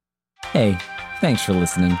Hey, thanks for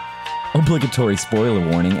listening. Obligatory spoiler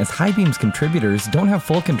warning, as High Beam's contributors don't have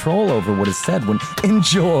full control over what is said when...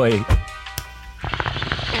 Enjoy!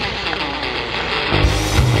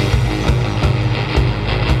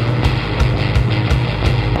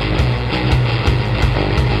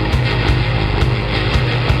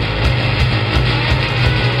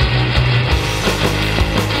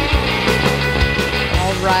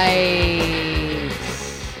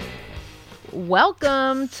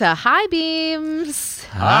 Welcome to High Beams.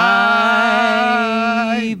 High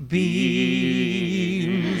Beams.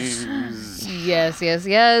 Yes.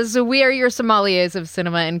 We are your sommeliers of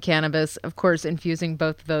cinema and cannabis, of course, infusing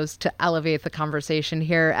both of those to elevate the conversation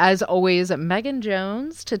here. As always, Megan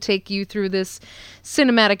Jones to take you through this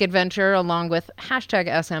cinematic adventure along with hashtag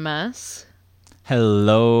SMS.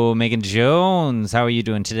 Hello, Megan Jones. How are you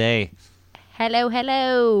doing today?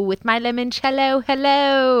 Hello, with my limoncello,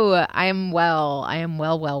 hello. I am well.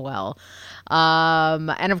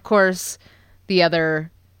 And of course, the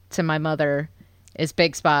other to my mother is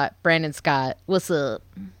Big Spot, Brandon Scott. What's up?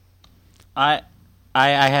 I've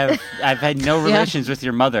had no relations with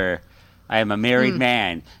your mother. I am a married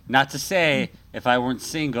man. Not to say, if I weren't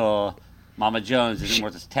single, Mama Jones isn't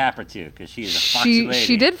worth a tap or two, because she is a foxy lady.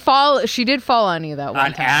 She did fall on you that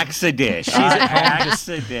one time. Accident. She's an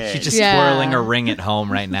accident. She's just swirling a ring at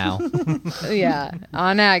home right now. Yeah,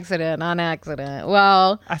 on accident.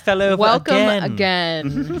 Well, I fell over welcome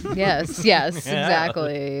again. Yes,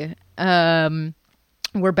 exactly.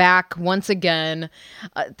 We're back once again.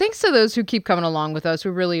 Thanks to those who keep coming along with us. We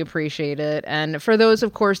really appreciate it. And for those,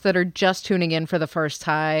 of course, that are just tuning in for the first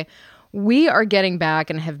time, we are getting back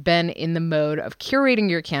and have been in the mode of curating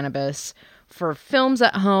your cannabis for films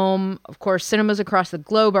at home. Of course, cinemas across the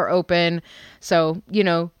globe are open. So,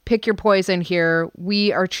 pick your poison here.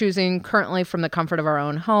 We are choosing currently from the comfort of our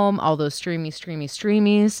own home, all those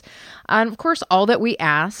streamies. And of course, all that we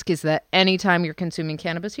ask is that anytime you're consuming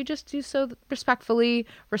cannabis, you just do so respectfully,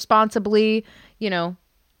 responsibly.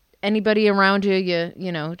 Anybody around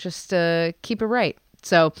you, just keep it right.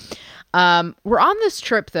 So we're on this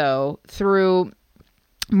trip, though, through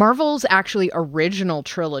Marvel's actually original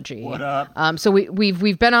trilogy. What up? So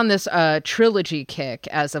we've been on this trilogy kick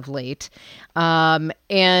as of late.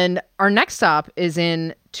 And our next stop is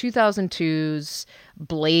in 2002's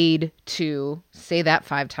Blade 2. Say that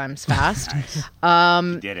 5 times fast. Nice.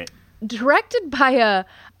 Did it. Directed by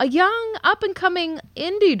a young, up-and-coming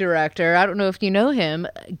indie director. I don't know if you know him,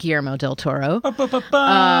 Guillermo del Toro.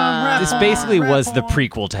 This basically was the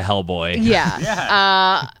prequel to Hellboy.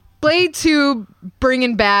 Yeah. Blade 2,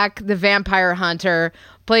 bringing back the vampire hunter,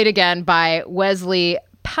 played again by Wesley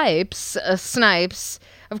Snipes.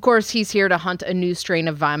 Of course, he's here to hunt a new strain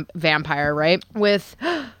of vampire, right? With,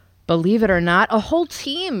 believe it or not, a whole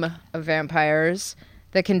team of vampires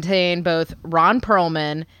that contain both Ron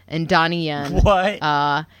Perlman and Donnie Yen. What?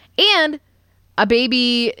 And a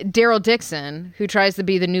baby Daryl Dixon, who tries to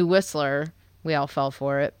be the new Whistler. We all fell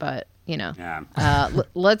for it, but, Yeah.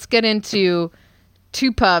 Let's get into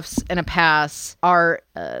 2 puffs and a pass, our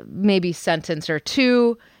maybe sentence or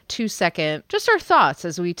 2-second, just our thoughts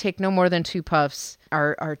as we take no more than 2 puffs,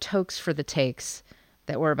 our tokes for the takes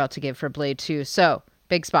that we're about to give for Blade 2. So,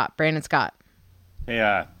 Big Spot, Brandon Scott.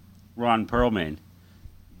 Hey, Ron Perlman.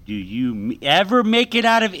 Do you ever make it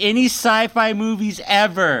out of any sci-fi movies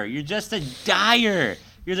ever? You're just a dyer.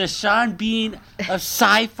 You're the Sean Bean of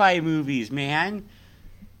sci-fi movies, man.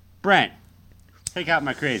 Brent, take out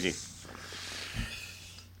my crazy.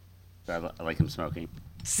 I like him smoking.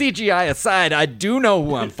 CGI aside, I do know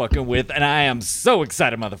who I'm fucking with, and I am so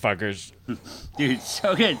excited, motherfuckers. Dude,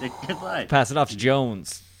 so good. Good line. Pass it off to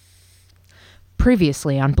Jones.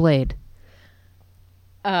 Previously on Blade.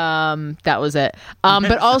 That was it.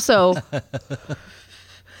 But also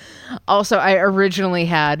I originally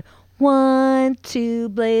had 1, 2,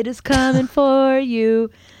 Blade is coming for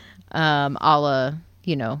you. A la,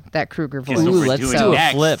 that Kruger voice. Ooh, let's do a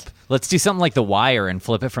next. flip. Let's do something like The Wire and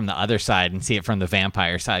flip it from the other side and see it from the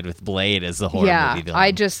vampire side with Blade as the horror movie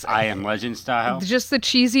villain. I Am Legend style. Just the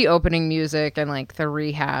cheesy opening music and like the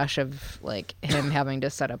rehash of like him having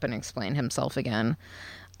to set up and explain himself again.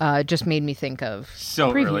 Just made me think of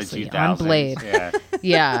previously on Blade.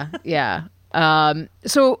 Yeah.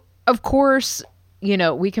 So, of course,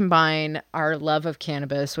 we combine our love of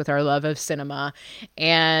cannabis with our love of cinema.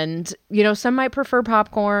 And, some might prefer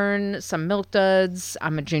popcorn, some Milk Duds.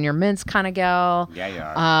 I'm a Junior Mints kind of gal. Yeah, you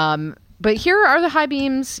are. But here are the High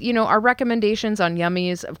Beams, our recommendations on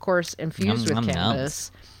yummies, of course, infused with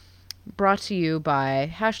cannabis. brought to you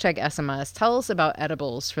by #SMS. Tell us about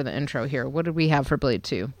edibles for the intro here. What did we have for Blade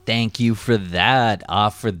 2? Thank you for that.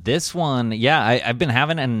 For this one, I've been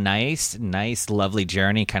having a nice, lovely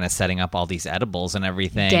journey kind of setting up all these edibles and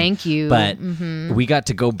everything. Thank you. But we got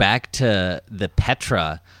to go back to the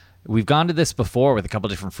Petra. We've gone to this before with a couple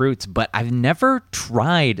different fruits, but I've never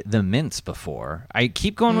tried the mints before. I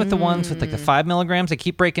keep going with the ones with like the 5 milligrams. I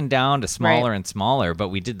keep breaking down to smaller and smaller, but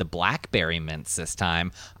we did the blackberry mints this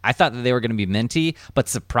time. I thought that they were going to be minty, but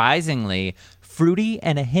surprisingly fruity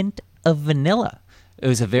and a hint of vanilla. It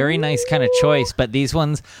was a very nice kind of choice, but these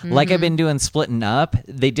ones, like I've been doing splitting up,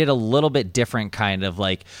 they did a little bit different kind of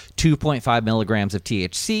like 2.5 milligrams of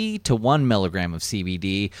THC to 1 milligram of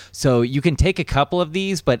CBD. So you can take a couple of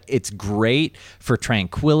these, but it's great for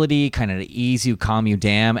tranquility, kind of to ease you, calm you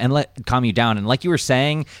down. And like you were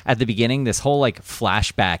saying at the beginning, this whole like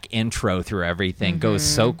flashback intro through everything goes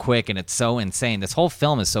so quick and it's so insane. This whole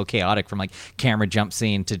film is so chaotic, from like camera jump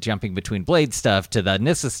scene to jumping between Blade stuff to the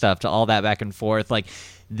Nissa stuff to all that back and forth. Like,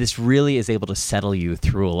 this really is able to settle you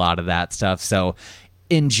through a lot of that stuff. So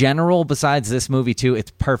in general, besides this movie too,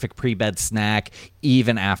 it's perfect pre-bed snack.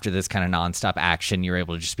 Even after this kind of nonstop action, you're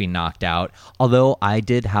able to just be knocked out. Although I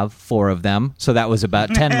did have 4 of them, so that was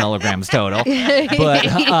about 10 milligrams total. But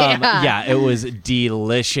it was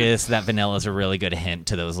delicious. That vanilla is a really good hint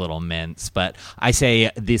to those little mints. But I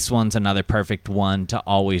say this one's another perfect one to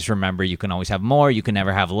always remember. You can always have more. You can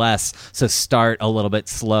never have less. So start a little bit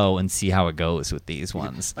slow and see how it goes with these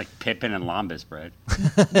ones. Like Pippin and Lambus bread.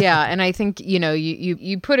 Yeah, and I think,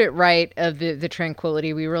 you put it right, of the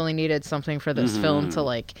tranquility. We really needed something for this film to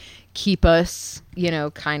like keep us,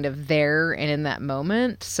 kind of there and in that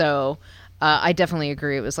moment. So I definitely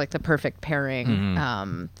agree. It was like the perfect pairing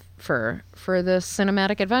for this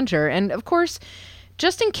cinematic adventure. And of course,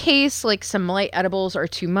 just in case like some light edibles are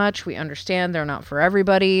too much, we understand they're not for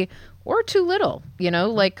everybody, or too little,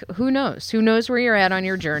 like who knows where you're at on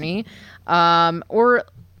your journey. Or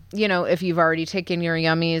if you've already taken your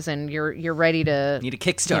yummies and you're ready to need a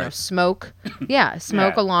kickstart,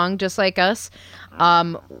 smoke along just like us.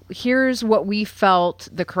 Here's what we felt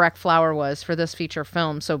the correct flower was for this feature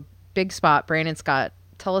film. So big spot, Brandon Scott,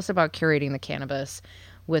 tell us about curating the cannabis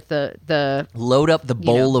with the load up the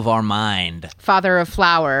bowl of our mind. Father of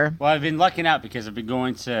flower. Well, I've been lucking out because I've been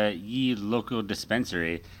going to Ye local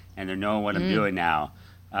dispensary and they're knowing what I'm doing now.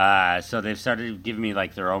 So they've started giving me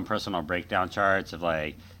like their own personal breakdown charts of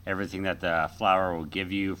like everything that the flower will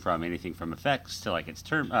give you, from anything from effects to like its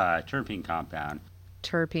terpene compound.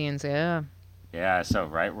 Terpenes, yeah. Yeah, so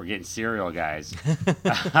right, we're getting cereal, guys.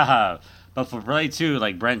 But for Blade 2,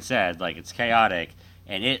 like Brent said, like it's chaotic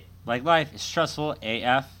and it, like life, is stressful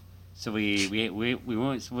AF. So we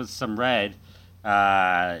went with some red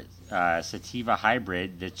sativa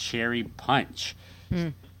hybrid, the Cherry Punch.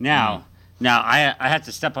 Now I had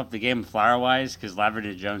to step up the game flower-wise because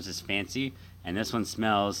Lavender Jones is fancy, and this one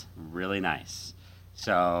smells really nice.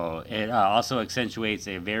 So it also accentuates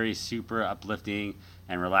a very super uplifting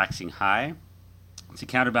and relaxing high. To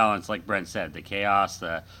counterbalance, like Brent said, the chaos,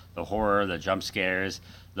 the horror, the jump scares,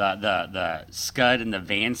 the scud in the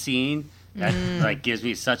van scene that like gives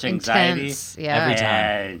me such anxiety. Intense, yeah. Every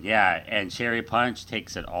time. And Cherry Punch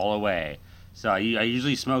takes it all away. So I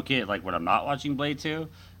usually smoke it like when I'm not watching Blade 2.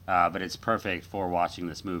 But it's perfect for watching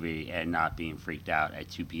this movie and not being freaked out at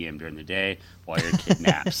 2 p.m. during the day while your kid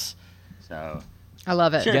naps. So I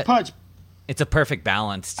love it. Cherry Punch. It's a perfect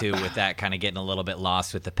balance, too, with that kind of getting a little bit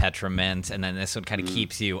lost with the Petrament, and then this one kind of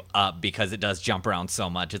keeps you up because it does jump around so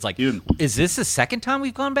much. It's like, is this the second time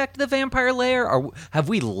we've gone back to the vampire lair? Or have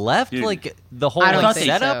we left, like, the whole like,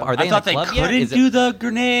 setup? So. Are they I thought in the club they couldn't do the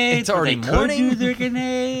grenades. It's already morning? Could do their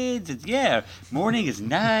grenades. Morning is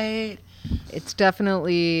night. It's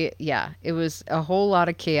definitely, it was a whole lot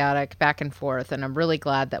of chaotic back and forth, and I'm really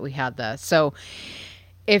glad that we had that. So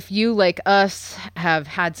if you, like us, have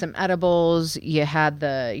had some edibles,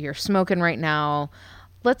 you're smoking right now,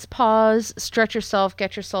 let's pause, stretch yourself,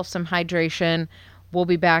 get yourself some hydration. We'll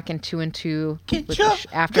be back in 2 and 2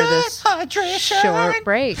 after this short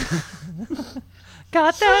break.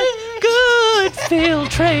 Got that good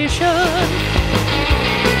filtration.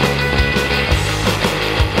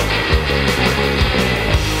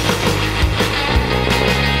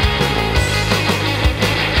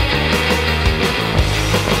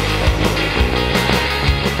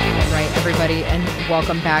 Everybody, and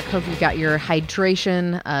welcome back. Hope you got your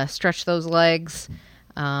hydration, stretch those legs,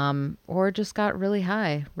 or just got really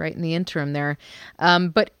high right in the interim there.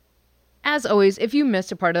 But as always, if you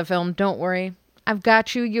missed a part of the film, don't worry. I've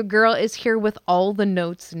got you. Your girl is here with all the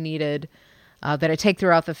notes needed that I take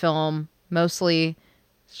throughout the film, mostly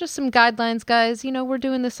It's just some guidelines, guys. We're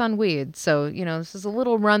doing this on weed. So, this is a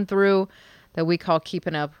little run through that we call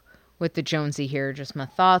keeping up with the Jonesy here. Just my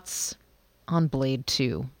thoughts on Blade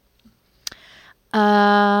 2.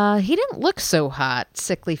 He didn't look so hot,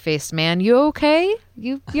 sickly faced man. You okay?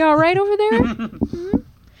 You all right over there?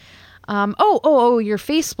 Oh, your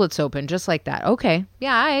face splits open just like that. Okay.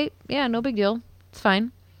 Yeah, no big deal. It's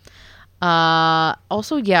fine.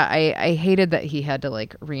 Also, yeah, I hated that he had to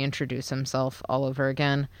like reintroduce himself all over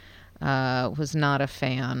again. Was not a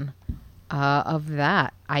fan of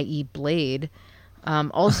that, i.e. Blade.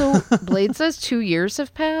 Also, Blade says 2 years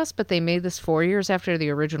have passed, but they made this 4 years after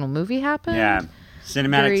the original movie happened. Yeah.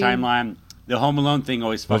 Cinematic timeline. The Home Alone thing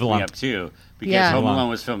always fucked me up too, because Home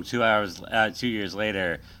Alone was filmed 2 years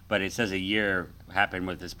later, but it says a year happened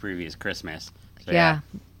with this previous Christmas. So, yeah.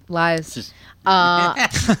 Lies.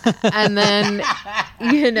 And then,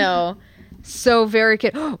 so very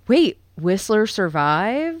wait, Whistler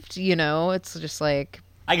survived? It's just like,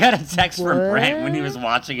 I got a text from Brent when he was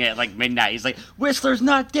watching it at like midnight. He's like, Whistler's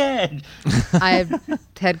not dead. I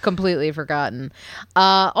had completely forgotten.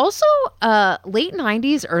 Also, late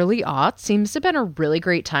 90s, early aughts seems to have been a really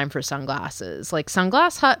great time for sunglasses. Like,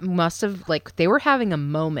 Sunglass Hut must have, like, they were having a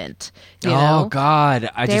moment. You know? God.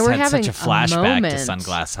 I They just were had such having a flashback to moment.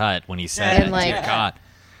 Sunglass Hut when he said And, it. like, Dear God.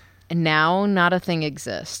 And now, not a thing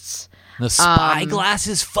exists. The spy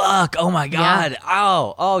glasses, fuck. Oh, my God.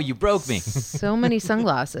 Yeah. Oh, you broke me. So many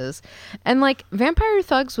sunglasses. And, like, vampire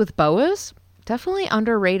thugs with boas, definitely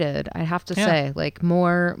underrated, I have to say. Like,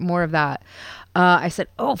 more of that. I said,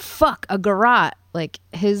 oh, fuck, a garrote. Like,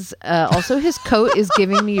 his coat is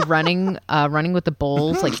giving me running with the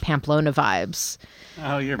bulls, like Pamplona vibes.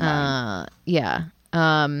 Oh, you're mine. Yeah.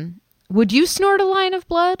 Would you snort a line of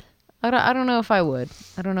blood? I don't know if I would.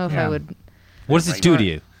 I don't know if I would. What does it do to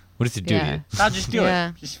you? What does it do to you? I'll just do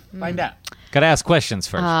it. Just find out. Gotta ask questions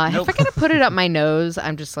first. If I gotta put it up my nose,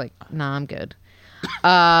 I'm just like, nah, I'm good.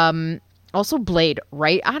 Also, Blade,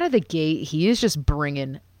 right out of the gate, he is just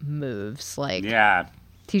bringing moves. Like,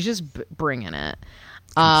 he's just bringing it.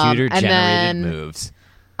 Computer-generated moves.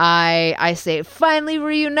 I say, finally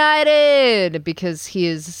reunited, because he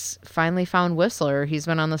has finally found Whistler. He's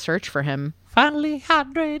been on the search for him. Finally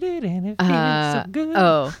hydrated and it feels so good.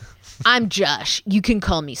 Oh, I'm Josh. You can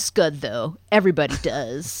call me Scud, though. Everybody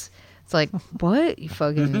does. It's like, what? You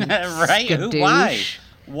fucking right? skadoosh.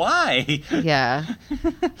 Why? Yeah.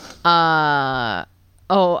 I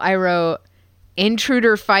wrote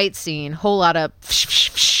intruder fight scene. Whole lot of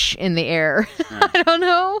in the air. I don't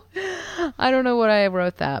know what I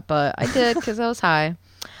wrote that, but I did because I was high.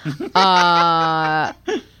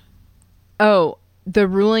 The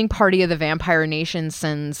ruling party of the Vampire Nation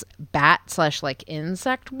sends bat/like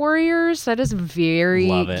insect warriors. That is very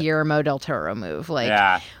Guillermo del Toro move.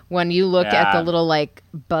 Like when you look at the little like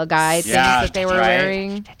bug eye things that they were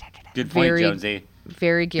wearing. Good point, Jonesy.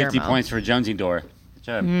 Very Guillermo. 50 points for Jonesy Door. Good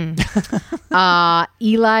job.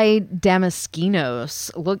 Eli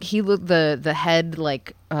Damaskinos. He looked the head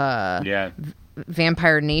like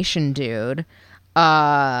Vampire Nation dude.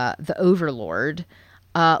 The Overlord.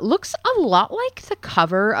 Looks a lot like the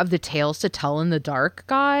cover of the Tales to Tell in the Dark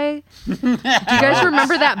guy. Do you guys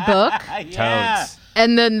remember that book? Toads.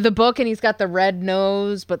 And then the book, and he's got the red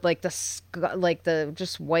nose, but like the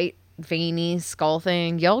just white veiny skull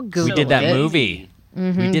thing. Y'all Google We did that it. movie.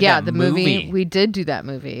 Mm-hmm. We did yeah, that the movie. We did do that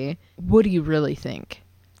movie. What do you really think?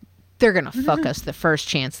 They're gonna fuck us the first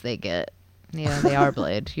chance they get. Yeah, they are,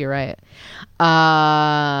 Blade. You're right.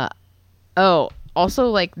 Also,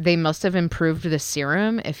 like, they must have improved the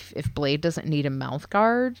serum if Blade doesn't need a mouth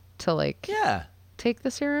guard to, like, take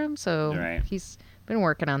the serum. So he's been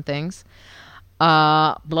working on things.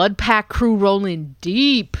 Blood Pack crew rolling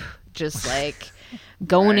deep. Just, like,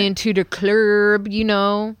 going into the club, you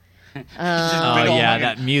know.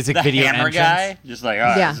 That music the video hammer entrance. guy. Just like,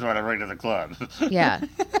 this is what I bring to the club. Yeah.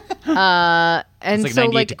 And It's like so,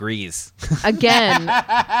 98 like, degrees. again,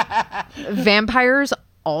 vampires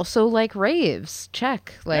also like raves.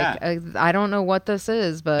 Check. Like, I don't know what this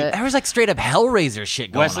is, but There was like straight up Hellraiser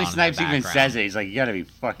shit going Wesley on. Snipes in the even background. says it. He's like, you gotta be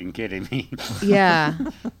fucking kidding me. yeah.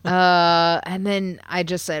 And then I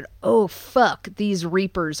just said, oh, fuck, these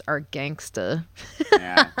Reapers are gangsta.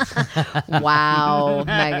 Wow,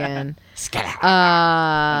 Megan.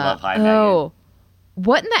 I love High Megan.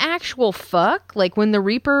 What in the actual fuck? Like, when the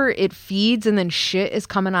Reaper, it feeds and then shit is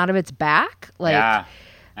coming out of its back? Like,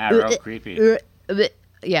 real creepy.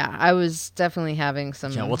 Yeah, I was definitely having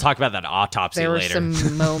some. Yeah, we'll talk about that autopsy There were later.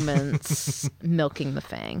 some moments milking the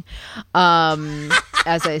fang.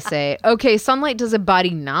 As I say, okay, sunlight does a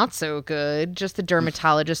body not so good. Just the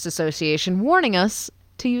Dermatologist Association warning us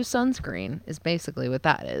to use sunscreen is basically what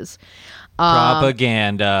that is.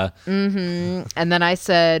 Propaganda. And then I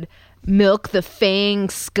said, milk the fang,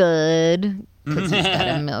 Scud, because he's got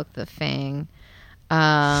to milk the fang.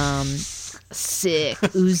 Sick.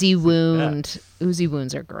 Oozy wound. Oozy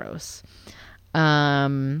wounds are gross. A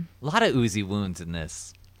lot of oozy wounds in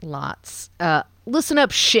this. Lots. Listen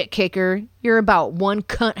up, shit kicker. You're about one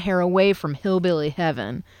cunt hair away from hillbilly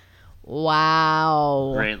heaven.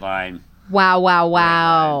 Wow. Great line.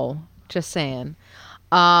 Wow. Just saying.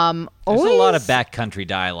 There's Always a lot of backcountry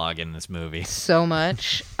dialogue in this movie. so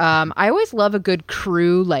much. I always love a good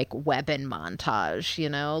crew like weapon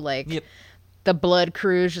montage, like Yep. the blood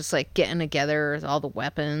crew's just like getting together with all the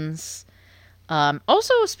weapons.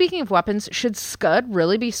 Also, speaking of weapons, should Scud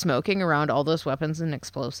really be smoking around all those weapons and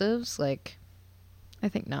explosives? Like, I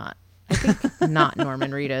think not. I think not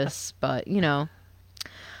Norman Reedus, but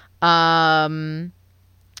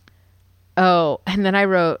Oh, and then I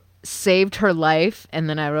wrote saved her life, and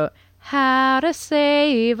then I wrote how to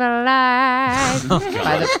save a life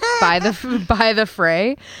by the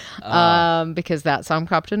Fray, because that song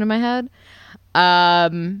popped into my head.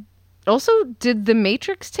 Also, did the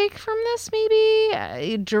Matrix take from this? Maybe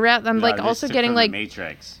I'm No, this also took getting from the like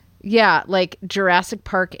Matrix. yeah, like Jurassic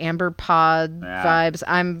Park Amber Pod Yeah.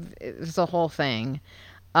 vibes. It's a whole thing.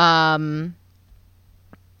 I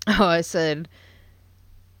said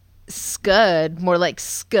Scud, more like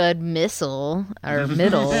Scud missile or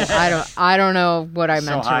middle. I don't know what I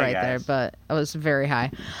meant to high, write there, guys. but I was very high.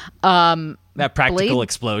 That practical Blade-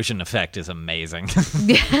 explosion effect is amazing.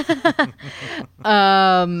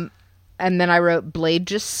 And then I wrote Blade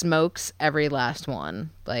just smokes every last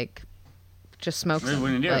one. Like just smokes What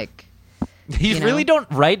wouldn't them. he do? Like He You really know?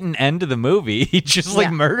 don't write an end to the movie. He just like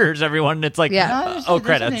Yeah. murders everyone. And it's like, Yeah. No, there's- oh,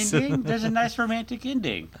 there's an credits. ending. There's a nice romantic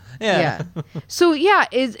ending. yeah. So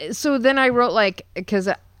then I wrote like because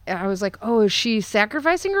I was like, oh, is she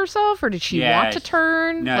sacrificing herself or did she Yeah, want to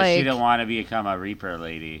turn? No, like, she didn't want to become a Reaper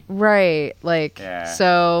lady. right. Like Yeah.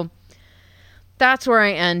 so. That's where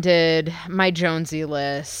I ended my Jonesy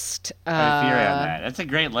list. I have a theory on that. That's a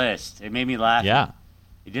great list. It made me laugh. Yeah.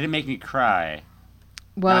 It didn't make me cry.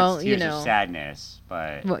 Well, Not you tears know, of sadness,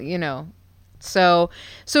 but So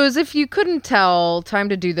as if you couldn't tell, time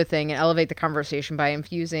to do the thing and elevate the conversation by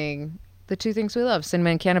infusing the two things we love, cinema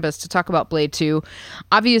and cannabis, to talk about Blade 2.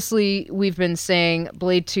 Obviously, we've been saying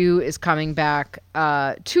Blade 2 is coming back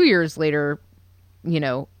 2 years later,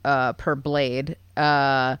 per Blade.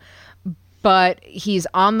 But he's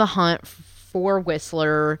on the hunt for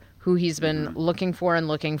Whistler, who he's been looking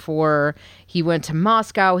for. He went to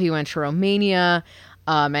Moscow. He went to Romania.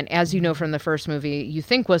 And as you know from the first movie, you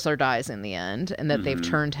think Whistler dies in the end and that they've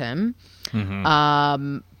turned him.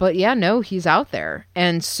 But yeah, no, he's out there.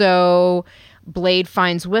 And so Blade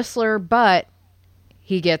finds Whistler, but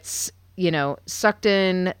he gets, sucked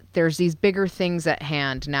in. There's these bigger things at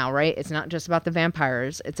hand now, right? It's not just about the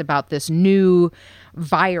vampires. It's about this new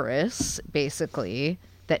virus, basically,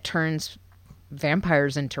 that turns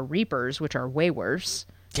vampires into reapers, which are way worse.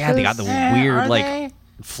 Yeah, they got the weird are like they?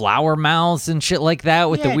 flower mouths and shit like that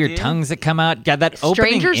with the Yeah, weird dude. tongues that come out. Yeah, that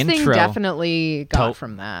opening Strangers thing intro. definitely got To-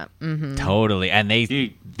 from that. Totally. And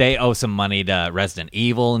Dude. they owe some money to Resident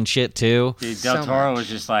Evil and shit too. Dude, Del So Toro much. was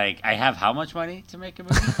just like, I have how much money to make a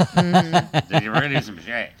movie? Dude, we're going to do some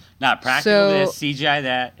shit. Not practical So- this, CGI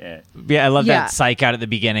that. Yeah. Yeah, I love Yeah. that psych out at the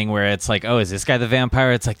beginning where it's like, oh, is this guy the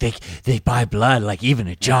vampire? It's like they buy blood, like even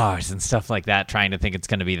in jars and stuff like that, trying to think it's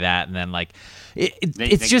going to be that, and then like it's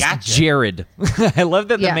They just gotcha. Jared. I love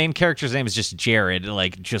that the Yeah. main character's name is just Jared,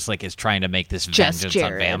 like just like is trying to make this Just vengeance on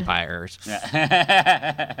Jared. vampires.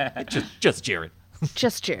 just Jared.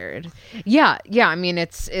 Just Jared. Yeah. I mean,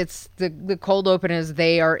 it's the cold open is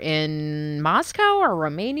they are in Moscow or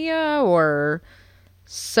Romania or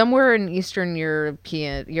somewhere in Eastern Europe,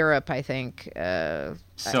 I think. So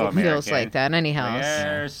it feels American. like that. Anyhow.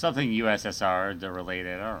 Yeah, something USSR, they're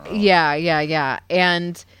related. I don't know. Yeah.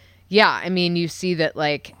 And yeah, I mean, you see that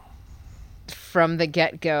like from the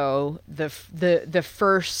get-go, the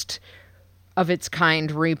first of its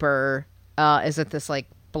kind Reaper is at this like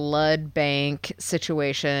blood bank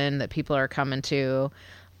situation that people are coming to.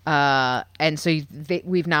 And so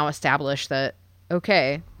we've now established that,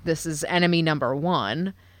 okay, this is enemy number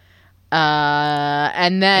one.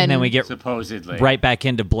 And then we get Supposedly. right back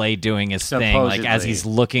into Blade doing his thing, like as Supposedly. he's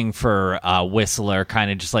looking for Whistler,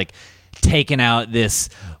 kind of just like taking out this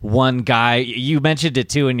one guy. You mentioned it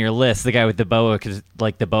too in your list, the guy with the boa, because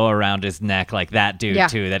like the boa around his neck, like that dude Yeah.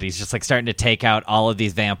 too. That he's just like starting to take out all of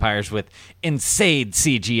these vampires with insane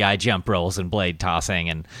CGI jump rolls and blade tossing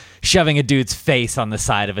and shoving a dude's face on the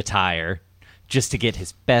side of a tire. just to get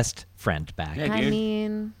his best friend back. Yeah, I dude.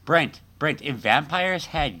 mean, Brent, if vampires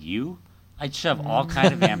had you, I'd shove all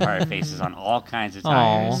kind of vampire faces on all kinds of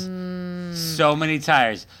tires. So many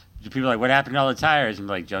tires. People are like, what happened to all the tires? And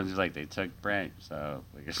like Jones is like, they took Brent. So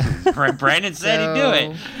Brandon said he'd do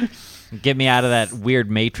it. Get me out of that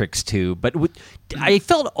weird Matrix too. But I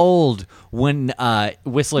felt old when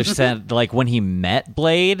Whistler said, like, when he met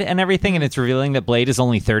Blade and everything, and it's revealing that Blade is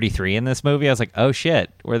only 33 in this movie. I was like, oh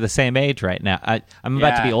shit, we're the same age right now. I'm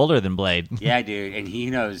about to be older than Blade. Yeah, dude, and he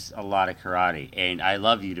knows a lot of karate, and I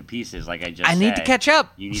love you to pieces. Like I just said. need to catch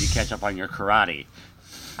up. You need to catch up on your karate.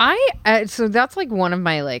 so that's like one of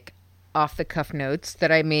my like off the cuff notes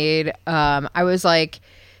that I made. I was like,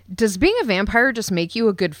 does being a vampire just make you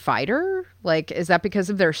a good fighter? Like, is that because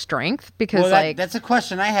of their strength? Because that's a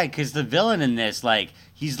question I had, because the villain in this, like,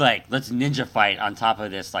 he's like, let's ninja fight on top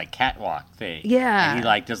of this like catwalk thing. Yeah. And he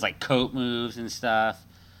like does like coat moves and stuff.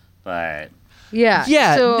 But yeah.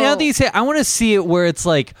 Yeah, now that you say it, I want to see it where it's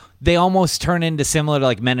like they almost turn into similar to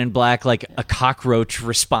like Men in Black, like a cockroach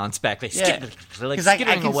response back. They're like 'Cause I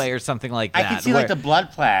skittering can away or something like that. I can see like the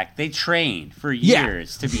blood plaque. They trained for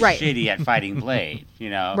years to be Right. shitty at fighting Blade, you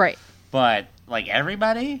know? Right. But like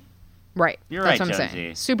everybody? Right. You're That's right, what I'm Jonesy.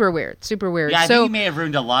 saying. Super weird. Super weird. Yeah, I so think you may have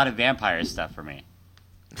ruined a lot of vampire stuff for me.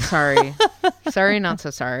 sorry. Sorry, not so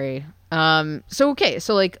sorry. So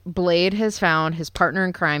like Blade has found his partner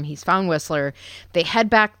in crime. He's found Whistler. They head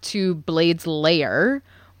back to Blade's lair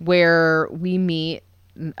where we meet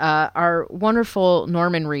our wonderful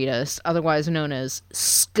Norman Reedus, otherwise known as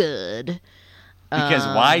Scud. Because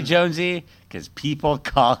why, Jonesy? Because people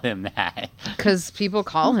call him that. Because people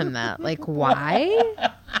call him that. Like, why?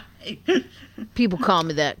 People call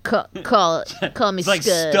me that. Call me It's like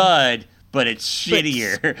Scud. stud, but it's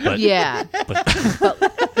shittier. Yeah.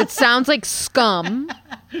 But it sounds like scum,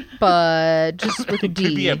 but just with a D.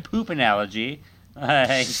 Could be a poop analogy.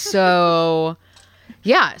 So,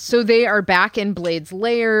 yeah. So they are back in Blade's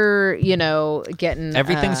lair, you know, getting...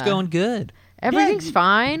 Everything's going good. Everything's Yeah,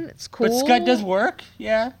 fine. It's cool. But Scud does work.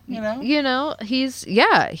 Yeah, you know. You know, he's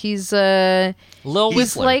Lil he's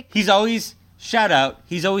Whistler. like... He's always, shout out,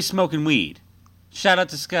 he's always smoking weed. Shout out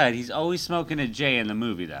to Scud. He's always smoking a J in the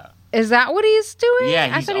movie, though. Is that what he's doing? Yeah,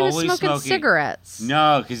 I he's thought he was always smoking cigarettes.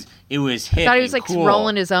 No, because it was hip I thought he was and like cool.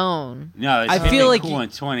 rolling his own. No, it's I hip feel and like cool in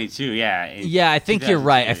 22. Yeah. Yeah, I think you're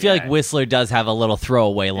right. I feel like yeah. Whistler does have a little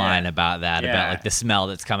throwaway line about that, Yeah. about like the smell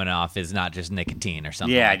that's coming off is not just nicotine or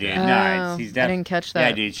something. Yeah, like dude. that. No, Oh, he's I didn't catch Yeah,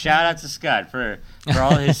 that. dude. Shout out to Scud for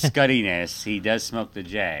all his scuddiness. He does smoke the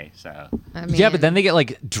J. So I mean, Yeah, but then they get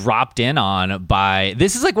like dropped in on by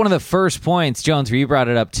this is like one of the first points, Jones, where you brought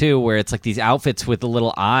it up too, where it's like these outfits with the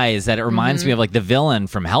little eyes that it reminds me of like the villain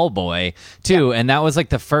from Hellboy too, and that was like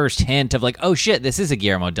the first hint of like, oh shit, this is a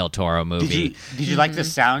Guillermo del Toro movie. did you like the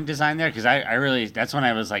sound design there? Because I really that's when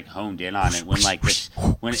I was like honed in on it when like this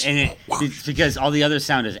when and it's because all the other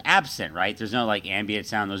sound is absent, right? There's no like ambient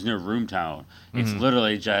sound. There's no room tone. It's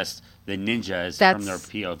literally just the ninjas from their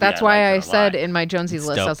POV. That's why I liked it a said lot. in my Jonesy's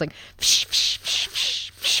list, dope. I was like,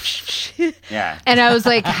 Yeah. and I was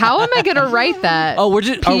like, how am I gonna write that? Oh, are we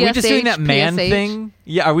just doing that man PSH? thing?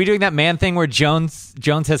 Yeah, are we doing that man thing where Jones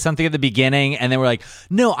has something at the beginning and then we're like,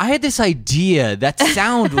 no, I had this idea. That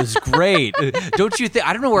sound was great. Don't you think?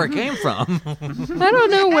 I don't know where it came from. I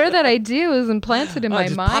don't know where that idea was implanted in Oh, it my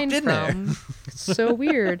just mind popped in there. from. It's so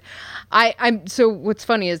weird. I'm so what's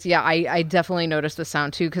funny is I definitely noticed the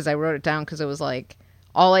sound too because I wrote it down because it was like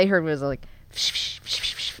all I heard was like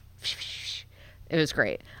it was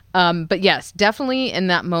great. But yes, definitely in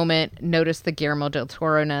that moment noticed the Guillermo del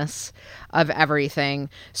Toro-ness of everything.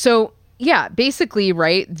 So yeah, basically,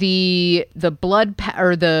 right, the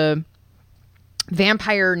or the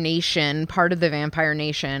Vampire Nation, part of the Vampire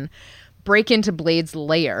Nation, break into Blade's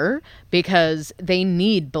lair because they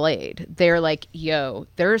need Blade. They're like, yo,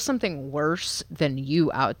 there's something worse than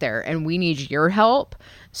you out there, and we need your help.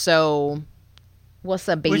 So, what's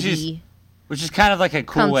up, baby? Which is kind of like a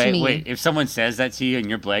cool Come to way. me. Wait, if someone says that to you and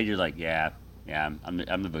you're Blade, you're like, yeah, I'm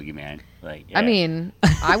the boogeyman. Like, yeah. I mean,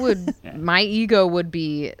 I would, my ego would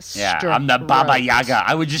be yeah, I'm the Baba stroked. Yaga.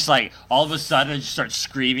 I would just like all of a sudden just start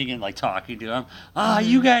screaming and like talking to him.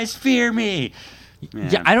 You guys fear me.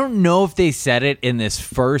 Yeah, I don't know if they said it in this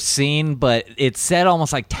first scene, but it's said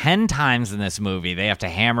almost like 10 times in this movie. They have to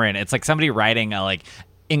hammer it. It's like somebody writing a like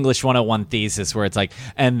English 101 thesis where it's like,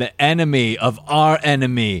 and the enemy of our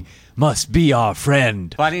enemy must be our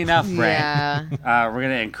friend. Funny enough, Brent. Yeah. We're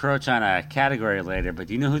gonna encroach on a category later, but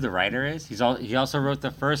do you know who the writer is? He also wrote the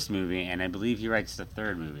first movie, and I believe he writes the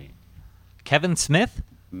third movie. Kevin Smith?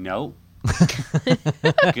 Nope.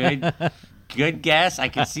 Good guess. I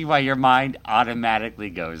can see why your mind automatically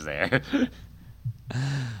goes there.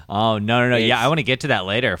 Oh, no. Yeah, I want to get to that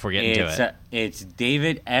later if we're getting to it. It's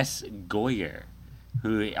David S. Goyer,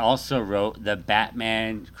 who also wrote the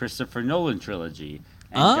Batman Christopher Nolan trilogy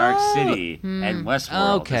and Dark City and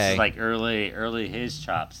Westworld. Okay. This is like early his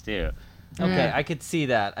chops too. Okay, I could see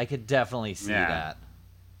that. I could definitely see that.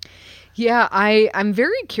 Yeah, I'm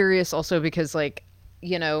very curious also because like,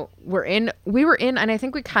 you know, we were in, and I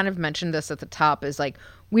think we kind of mentioned this at the top, is like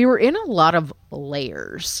we were in a lot of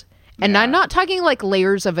layers. And I'm not talking like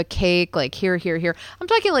layers of a cake, like here. I'm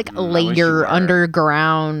talking like layer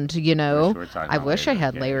underground, you know. I wish I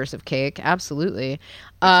had layers of cake. Absolutely.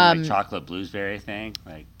 Like chocolate blueberry thing.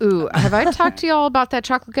 Like, ooh, have I talked to y'all about that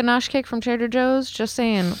chocolate ganache cake from Trader Joe's? Just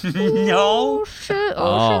saying. No. Shit.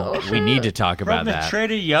 We need to talk about From the that.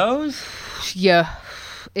 Trader Joe's? Yeah.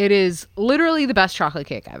 It is literally the best chocolate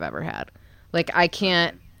cake I've ever had. Like, I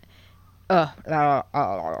can't. My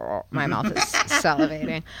mouth is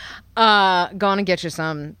salivating. Go on and get you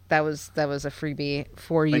some. That was a freebie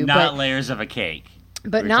for you. But not layers of a cake.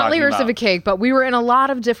 But not layers of a cake, but we were in a lot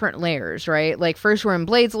of different layers, right? Like first we're in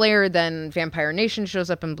Blade's lair, then Vampire Nation shows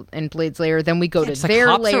up in Blade's lair, then we go to their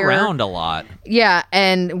hops lair. around a lot. Yeah,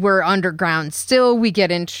 and we're underground still. We get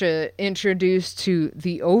introduced to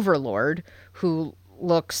the Overlord, who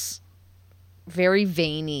looks very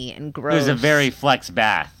veiny and gross. It was a very Flex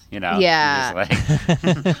bath, you know? Yeah.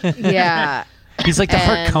 Yeah. He's like the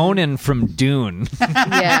Harkonnen from Dune.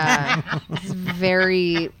 Yeah. It's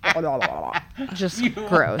very just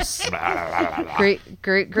gross.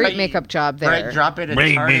 Great makeup job there. Brett, drop it a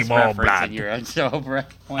TARDIS reference and you're at so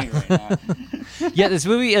point right now. Yeah, this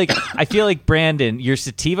movie, like, I feel like, Brandon, your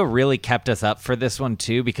sativa really kept us up for this one,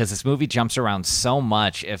 too, because this movie jumps around so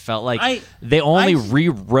much. It felt like they only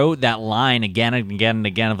rewrote that line again and again and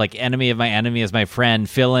again of, like, enemy of my enemy is my friend,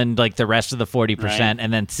 fill in, like, the rest of the 40%,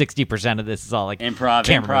 and then 60% of this is all, like,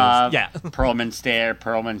 improv. Yeah. Perlman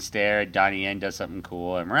stare. Donnie Yen does something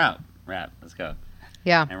cool, and we're out. Let's go.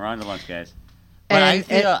 Yeah. And we're on to lunch, guys. But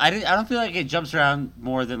I don't feel like it jumps around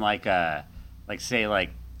more than like a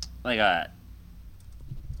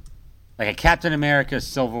Captain America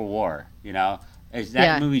Civil War, you know?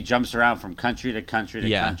 That movie jumps around from country to country to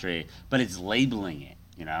country, but it's labeling it,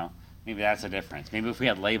 you know? Maybe that's the difference. Maybe if we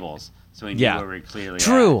had labels, so we knew where we clearly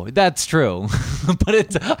True, that's true.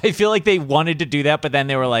 But I feel like they wanted to do that, but then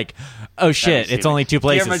they were like, oh shit, it's only two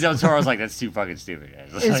places. Guillermo del Toro's like, that's too fucking stupid,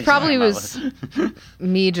 guys. It probably was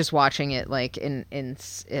me just watching it like in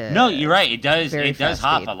no, you're right. It does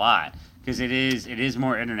hop speed. a lot. Because it is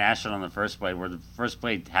more international in the first Blade, where the first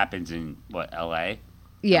Blade happens in, L.A.?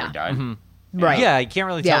 Yeah. We're done? Mm-hmm. Right. Yeah, I can't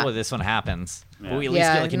really tell where this one happens. Yeah. But we at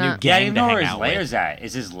least get like a new gang I didn't know to where hang his out lair's with. at.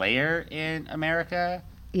 Is his lair in America?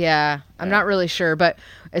 Yeah, I'm not really sure. But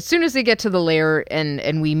as soon as they get to the lair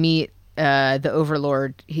and we meet the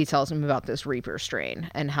Overlord, he tells him about this Reaper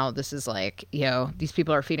strain and how this is like, these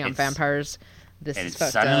people are feeding on vampires. This is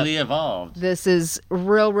fucked up. Suddenly evolved. This is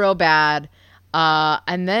real bad.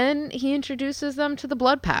 And then he introduces them to the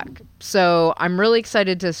Blood Pack. So I'm really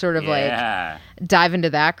excited to sort of dive into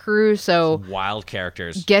that crew. So wild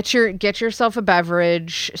characters. Get yourself a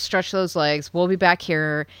beverage, stretch those legs. We'll be back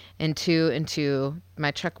here into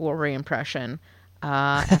my Chuck Woolery impression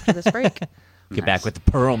after this break. Get back with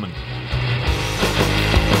the Perlman.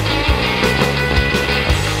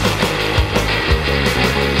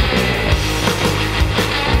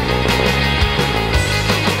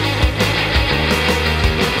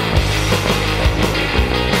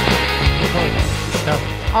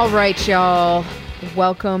 All right, y'all.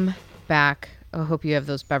 Welcome back. I hope you have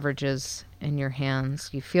those beverages in your hands.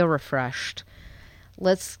 You feel refreshed.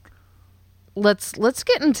 Let's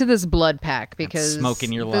get into this Blood Pack because smoke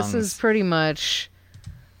in your lungs. This is pretty much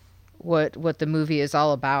what the movie is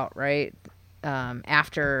all about, right?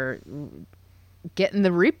 After getting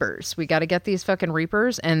the Reapers, we got to get these fucking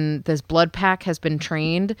Reapers, and this Blood Pack has been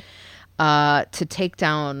trained to take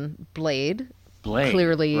down Blade.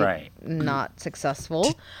 Clearly not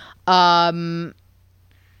successful. Well,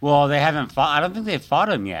 they haven't fought. I don't think they've fought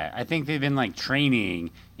him yet. I think they've been like training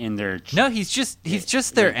in their. No, he's just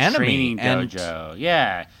their enemy. Training dojo.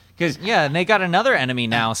 Yeah, and they got another enemy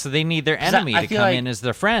now, so they need their enemy to come in as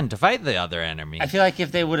their friend to fight the other enemy. I feel like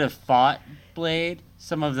if they would have fought Blade,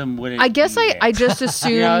 some of them wouldn't. I guess I just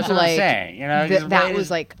assumed that's what I'm like saying. that was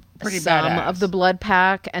like pretty some badass. of the Blood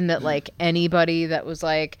Pack, and that like anybody that was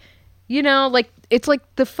like. Like it's like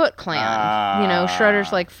the Foot Clan,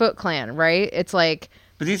 Shredder's like Foot Clan, right? It's like,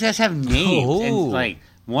 but these guys have names, and like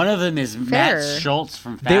One of them is Matt Schultz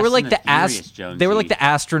from Fast They were like and the Furious, they were like the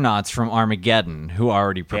astronauts from Armageddon who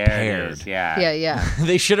already There it prepared. is, yeah. Yeah.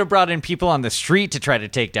 They should have brought in people on the street to try to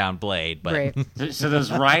take down Blade, but Right. So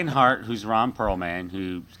there's Reinhardt, who's Ron Perlman,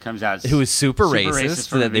 who comes out who is super racist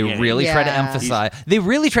from the that they beginning. really try to Yeah. emphasize. They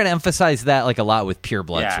really try to emphasize that like a lot with Pure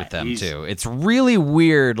Bloods Yeah, with them he's- too. It's really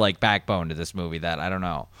weird like backbone to this movie that I don't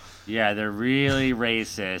know. Yeah, they're really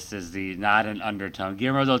racist. Is the not an undertone?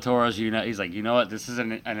 Guillermo del Toro's, he's like, you know what? This is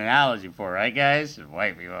an analogy for, right, guys?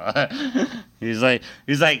 White people. he's like,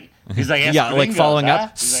 Yeah, like gringos, following huh?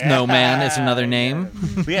 up, He's like, Snowman is another name.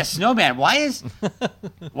 But yeah, Snowman. Why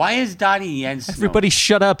is Donnie Yen? Everybody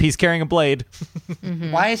shut up! He's carrying a blade.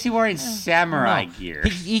 Why is he wearing samurai gear?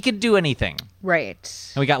 He could do anything.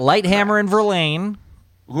 Right. And we got Lighthammer and Verlaine.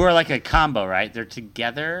 Who are like a combo, right? They're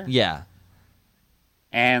together. Yeah.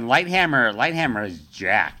 And Lighthammer is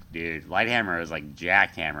jacked, dude. Lighthammer is like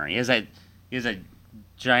jacked hammer. He has a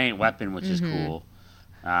giant weapon, which is cool.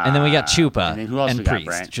 And then we got Chupa and then who else and we got, Priest,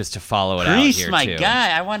 Brent? just to follow it Priest, out here my too.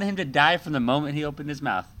 guy. I wanted him to die from the moment he opened his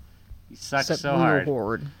mouth. He sucks Except so we were hard.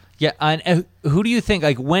 bored. Yeah, and who do you think,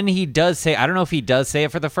 like, when he does say, I don't know if he does say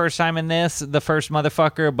it for the first time in this, the first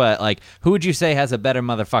motherfucker, but, like, who would you say has a better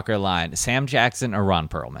motherfucker line, Sam Jackson or Ron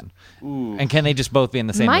Perlman? Ooh. And can they just both be in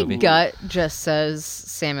the same My movie? gut just says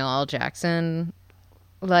Samuel L. Jackson.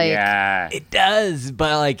 Like, Yeah. It does,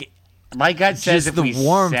 but, like, My gut says just if the we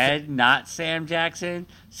warmth. said not Sam Jackson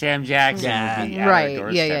would be at our Right,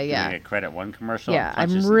 doorstep yeah. doing a Credit One commercial. yeah, and punch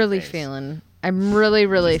us I'm in the really face. feeling. I'm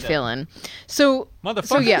really feeling. So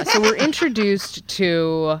Motherfucker. so we're introduced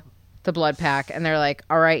to the Blood Pack, and they're like,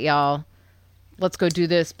 "All right, y'all, let's go do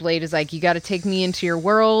this." Blade is like, "You got to take me into your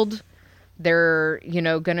world." They're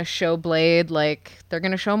gonna show Blade, like they're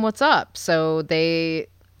gonna show him what's up. So they,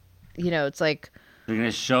 it's like, They're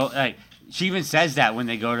gonna show like she even says that when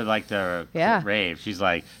they go to like the Yeah. rave. She's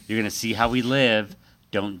like, "You're gonna see how we live.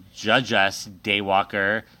 Don't judge us,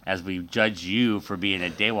 daywalker, as we judge you for being a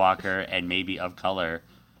daywalker and maybe of color."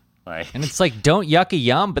 Like, and it's like, don't yuck a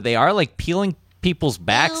yum, but they are, like, peeling people's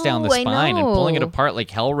backs down the Ew, I spine and pulling it know. apart like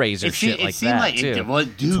Hellraiser shit like that, too. Well,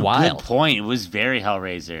 It's dude, wild. good point. It was very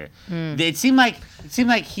Hellraiser. It seemed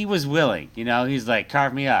like he was willing. He's like,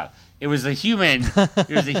 carve me up. It was a human. It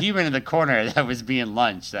was a human in the corner that was being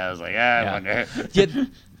lunched. I was like, I wonder. Yeah,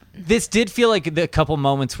 this did feel like the couple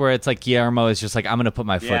moments where it's like Guillermo is just like, I'm going to put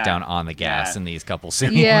my foot Yeah. down on the gas Yeah. in these couple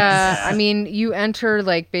scenes. yeah. I mean, you enter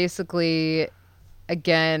like basically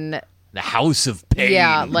again. The House of Pain.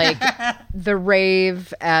 Yeah, like the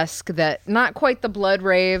rave-esque that not quite the blood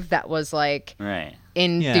rave that was like Right.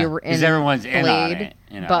 in Yeah. the in 'Cause everyone's in on Blade,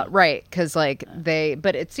 it, but right because like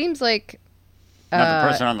but it seems like Not the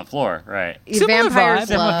person on the floor. Right. Similar vampires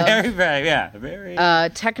vibe. love Very.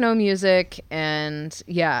 techno music and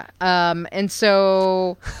and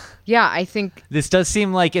so I think This does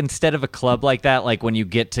seem like instead of a club like that, like when you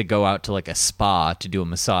get to go out to like a spa to do a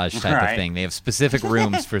massage type of Right. thing, they have specific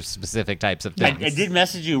rooms for specific types of I things. did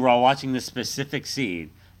message you while watching this specific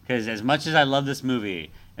scene because as much as I love this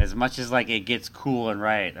movie, as much as like it gets cool and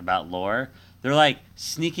right about lore, they're like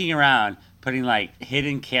sneaking around, putting like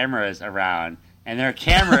hidden cameras around, and their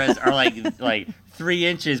cameras are like 3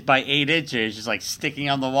 inches by 8 inches, just like sticking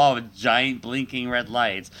on the wall with giant blinking red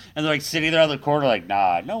lights, and they're like sitting there on the corner, like,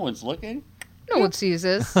 nah, no one's looking. no one sees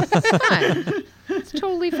this. It's fine. It's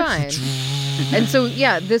totally fine. And so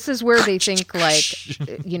this is where they think like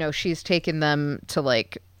she's taken them to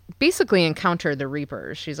like basically encounter the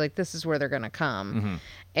Reapers. She's like, this is where they're gonna come,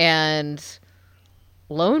 and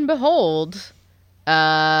lo and behold,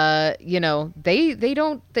 they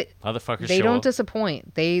don't Motherfuckers they show don't up.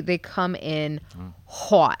 disappoint. They come in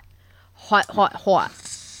hot,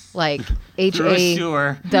 like Through a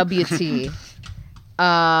sewer. HAWT.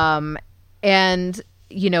 And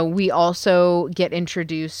we also get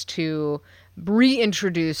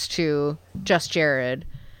reintroduced to Just Jared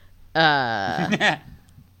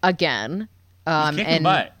again. Kicking And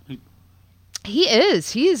butt. he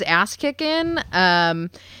is ass kicking.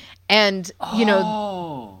 And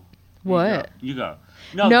Oh. what? You go.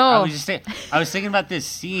 No, No. I was just saying. I was thinking about this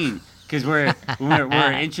scene because when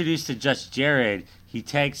we're introduced to Just Jared, he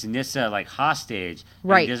takes Nissa like hostage.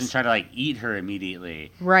 And Right. He doesn't try to like eat her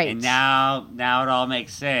immediately. Right. And now it all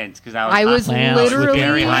makes sense because I was Plans, literally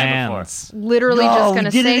very high plans. literally No, just going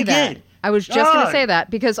to we did it say again. that. I was just going to God. say that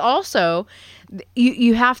because also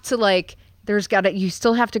you have to like you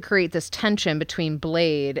still have to create this tension between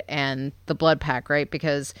Blade and the Blood Pack, right?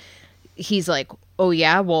 Because he's like, "Oh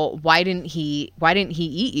yeah, well, why didn't he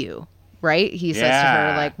eat you?" Right? He says to her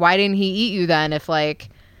Yeah. like, "Why didn't he eat you then if like,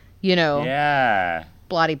 Yeah.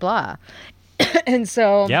 blah de blah." And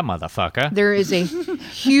so Yeah, motherfucker. there is a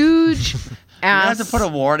huge I have ass to put a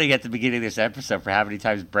warning at the beginning of this episode for how many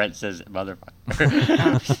times Brent says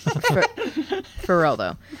motherfucker. for real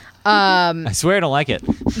though. I swear I don't like it.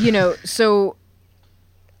 So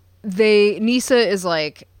Nisa is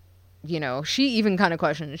like, she even kind of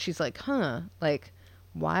questioned. She's like, like,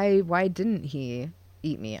 why didn't he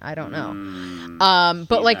eat me? I don't know.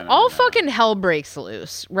 But like all fucking hell breaks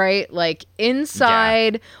loose, right? Like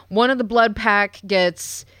inside, one of the blood pack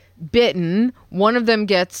gets bitten. One of them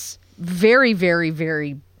gets very, very,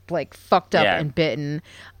 very like fucked up and bitten.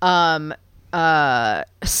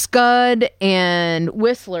 Scud and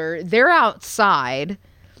Whistler, they're outside.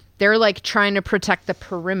 They're like trying to protect the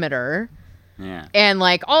perimeter. Yeah. And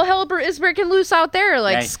like all hell is breaking loose out there.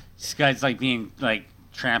 Like Scud's like being like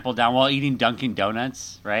trampled down while eating Dunkin'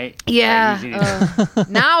 Donuts, right? yeah.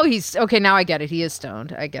 Now he's okay. Now I get it. He is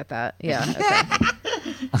stoned. I get that. Yeah. Okay.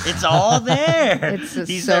 It's all there. so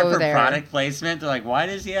He's there for there. product placement. They're like, why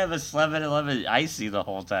does he have a 7-Eleven icy the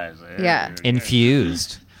whole time? Like, Yeah.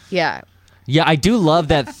 Infused. Yeah. Yeah, I do love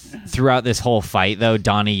that throughout this whole fight, though,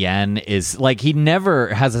 Donnie Yen is, like, he never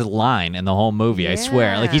has a line in the whole movie, I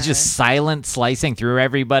swear. Like, he's just silent slicing through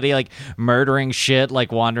everybody, like, murdering shit,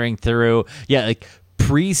 like, wandering through. Yeah, like,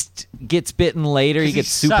 Priest gets bitten later. He gets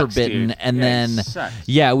super bitten. Dude. And He then, sucks.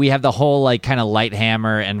 we have the whole, like, kind of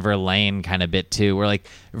Lighthammer and Verlaine kind of bit, too, where, like,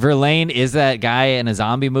 Verlaine is that guy in a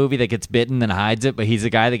zombie movie that gets bitten and hides it, but he's a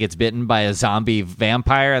guy that gets bitten by a zombie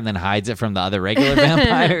vampire and then hides it from the other regular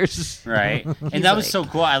vampires. Right. And that was so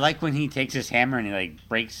cool. I like when he takes his hammer and he, like,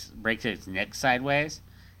 breaks its neck sideways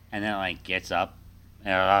and then, like, gets up.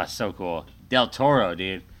 So cool. Del Toro,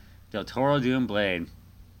 dude. Del Toro doing Blade.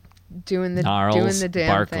 Doing the Gnarls damn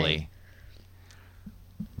Barkley. thing.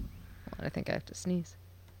 I think I have to sneeze.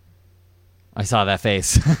 I saw that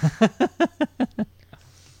face.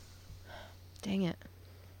 Dang it.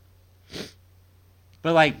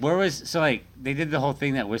 But, like, they did the whole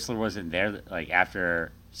thing that Whistler wasn't there, like,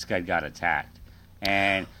 after Scud got attacked.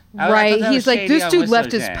 And I Right. thought that He's was like, shady this on dude left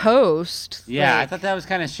Whistler's his end. post. Yeah, I Like, thought that was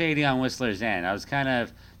kind of shady on Whistler's end.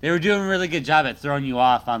 They were doing a really good job at throwing you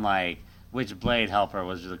off on, like, which Blade helper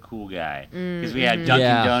was the cool guy. Because we had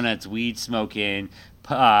Dunkin' Donuts, weed smoking,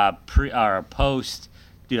 post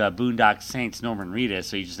Boondock Saints Norman Reedus,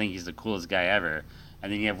 so you just think he's the coolest guy ever.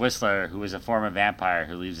 And then you have Whistler, who is a former vampire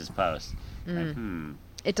who leaves his post. Like,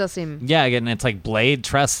 it does seem. Yeah, again, it's like Blade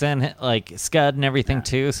trusts in like Scud and everything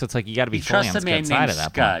too. So it's like you got to be He fully on trusts a man Scud's side named at that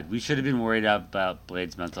Scud. point. We should have been worried about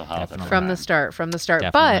Blade's mental health. Definitely. From the start.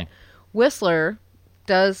 Definitely. But Whistler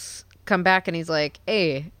does come back and he's like,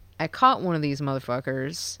 hey, I caught one of these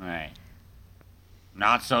motherfuckers. Right.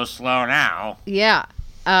 Not so slow now. Yeah.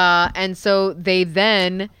 And so they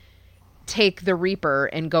then take the Reaper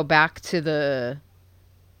and go back to the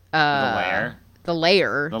lair. The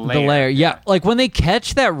lair. The lair, yeah. Like when they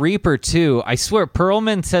catch that Reaper too, I swear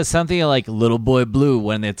Perlman says something like "Little Boy Blue"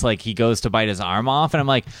 when it's like he goes to bite his arm off, and I'm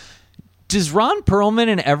like, does Ron Perlman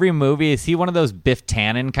in every movie, is he one of those Biff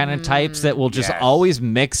Tannen kind of types that will just always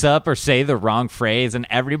mix up or say the wrong phrase, and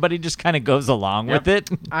everybody just kind of goes along with it?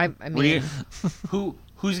 I mean,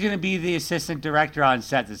 Who's going to be the assistant director on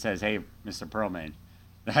set that says, "Hey, Mr. Perlman,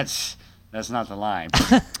 that's not the line."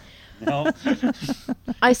 No.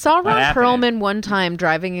 I saw Ron happened? Perlman one time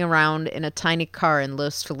driving around in a tiny car in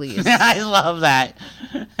Los Feliz. I love that.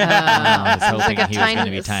 I was hoping Like a he was going to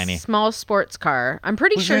be tiny. small sports car. I'm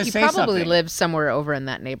pretty Who's sure gonna he say probably something? lives somewhere over in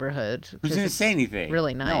that neighborhood. Who's 'cause going to it's say anything?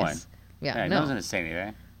 Really No nice. one. Yeah, No no, one's going to say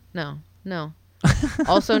anything. no.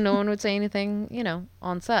 Also, no one would say anything,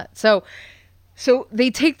 on set. So they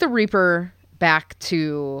take the Reaper back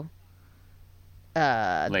to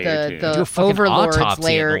Layer two. Do a the fucking Overlord's autopsy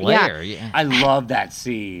lair. in the lair. Yeah. I love that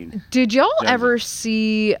scene. Did y'all Does ever it?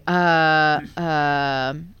 see God,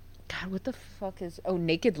 what the fuck is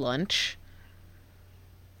Naked Lunch?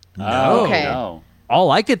 Oh, Okay. no.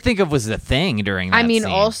 All I could think of was the Thing during that I mean,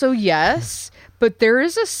 scene. also yes, but there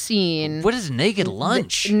is a scene. What is Naked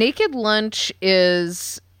Lunch? Naked Lunch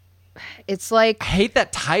is, it's like, I hate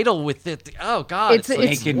that title with it. Oh, God. It's- like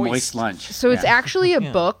Naked Moist Lunch. so it's Yeah. actually a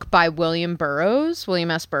book by William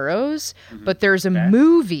S. Burroughs, but there's a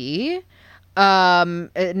movie, a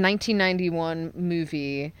 1991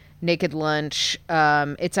 movie, Naked Lunch.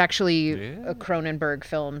 It's actually a Cronenberg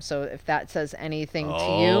film, so if that says anything to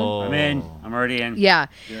you. I'm in. I'm already in. Yeah.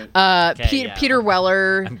 Okay, yeah. Peter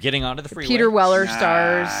Weller. I'm getting onto the freeway. Peter Weller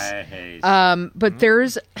stars. Nice. But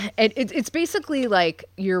there's it's basically like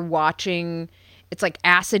you're watching, it's like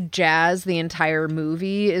acid jazz. The entire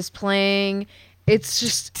movie is playing.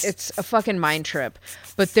 It's a fucking mind trip.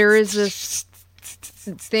 But there is this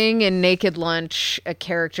thing in Naked Lunch, a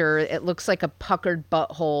character, it looks like a puckered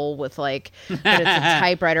butthole with like, but it's a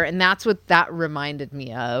typewriter, and that's what that reminded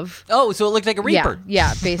me of. Oh, so it looked like a Reaper.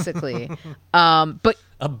 Yeah, basically. But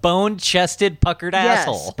A bone-chested, puckered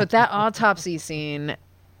asshole. yes, but that autopsy scene,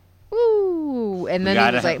 ooh, and then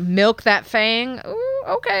gotta- he was like, milk that fang. Ooh,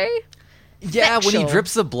 okay. Yeah, when he Sexual.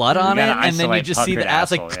 drips the blood on it, gotta and then you isolate just see the puckered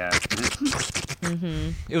ass like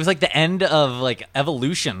asshole, it was like the end of like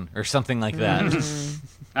Evolution or something like that.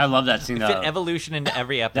 I love that scene Fit though. Evolution into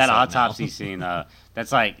every episode. That now. autopsy scene.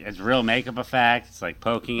 That's like it's real makeup effect. It's like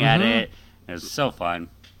poking at it. It's so fun.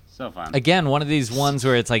 So fun. Again, one of these ones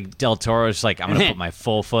where it's like Del Toro's like, I'm gonna put my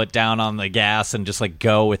full foot down on the gas and just like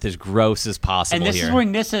go with as gross as possible And this here. is where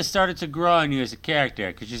Nissa started to grow on you as a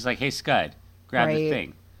character because she's like, "Hey, Scud, grab the Right.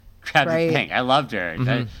 thing, grab Right. the thing." I loved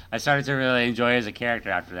her. I started to really enjoy her as a character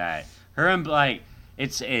after that. Her and like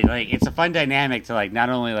it's a fun dynamic to like not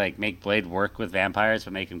only like make Blade work with vampires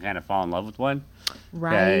but make him kind of fall in love with one.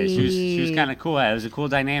 Right. She was kind of cool. It was a cool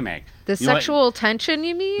dynamic. The You know what- sexual tension,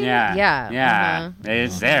 you mean? Yeah. Yeah. Uh-huh.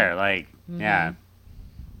 It's there. Like yeah.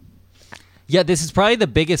 Yeah, this is probably the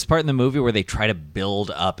biggest part in the movie where they try to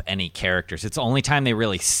build up any characters. It's the only time they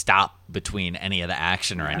really stop between any of the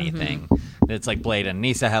action or anything. It's like Blade and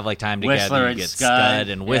Nisa have like time together. Whistler You and get Scud.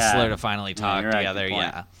 and Whistler Yeah. to finally talk you're right, together. good point.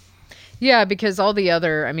 Yeah. Yeah, because all the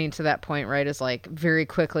other, I mean, to that point, right, is like very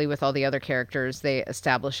quickly with all the other characters, they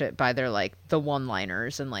establish it by their like the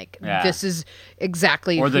one-liners and like Yeah. this is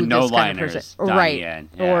exactly Or the who this kind of no-liners, person, Donnie right? Yen,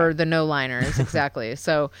 yeah. Or the no-liners, exactly.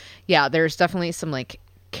 So yeah, there's definitely some like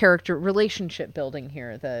character relationship building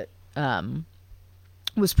here that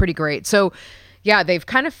was pretty great. So yeah, they've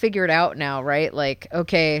kind of figured out now, right? Like,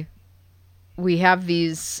 okay, we have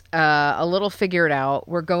these a little figured out.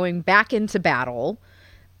 We're going back into battle.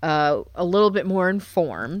 A little bit more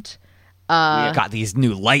informed. Got these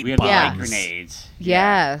new light We had the bombs. light grenades.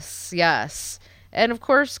 Yes. And of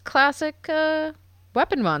course, classic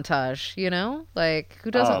weapon montage, you know? Like, who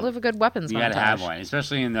doesn't Oh, live a good weapons You montage? gotta have one,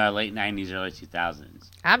 especially in the late '90s, early 2000s.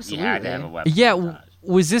 Absolutely. You had to have a weapon. Yeah, montage.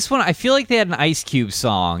 was this one? I feel like they had an Ice Cube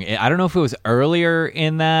song. I don't know if it was earlier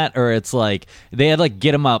in that or it's like they had like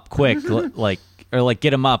Get 'Em Up Quick, like or like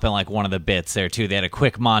Get 'Em Up in like one of the bits there too. They had a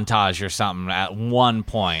quick montage or something at one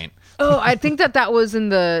point. Oh, I think that was in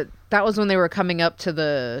that was when they were coming up to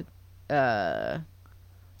the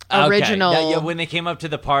original. Okay. Yeah, when they came up to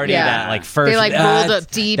the party, Yeah. that like first They, like, rolled that's-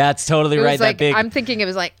 up deep. That's totally It was right. like, that big. I'm thinking it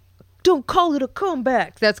was like, don't call it a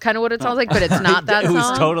comeback. That's kind of what it sounds like, but it's not that it song.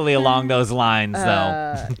 was totally along those lines,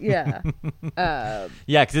 though. Yeah.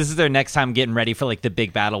 Yeah, because this is their next time getting ready for like the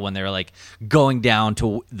big battle when they were like going down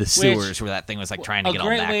to the sewers where that thing was like trying to A get all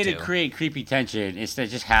great back way to. to create creepy tension is to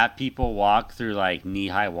just have people walk through like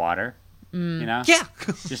knee-high water. You know? Yeah,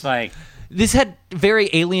 Just like this had very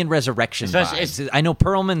Alien Resurrection Especially- vibes. I know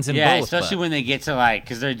Perlman's in yeah, both, especially but- when they get to like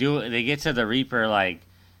because they get to the Reaper like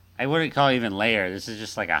I wouldn't call it even layer. This is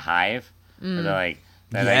just like a hive. Where they're like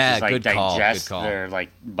they Yeah, just like good call, digest good call. their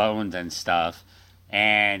like bones and stuff.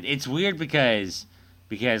 And it's weird because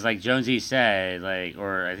like Jonesy said, like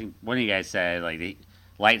or I think one of you guys said, like the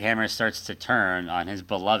Lighthammer starts to turn on his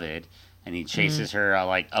beloved and he chases her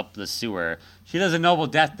like up the sewer. She does a noble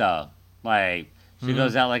death though. Like she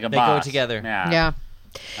goes out like a They go boss. together. Yeah.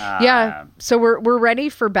 Yeah. So we're ready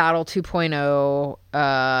for Battle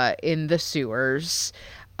 2.0 in the sewers.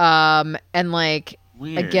 And like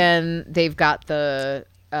Weird. again, they've got the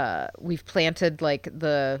we've planted like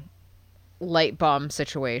the light bomb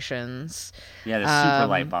situations. Yeah, the super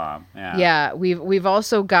light bomb. Yeah. Yeah, we've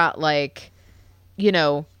also got like, you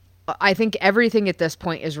know, I think everything at this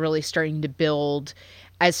point is really starting to build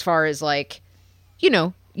as far as like, you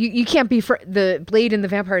know, you can't be the Blade and the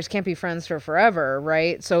vampires can't be friends for forever,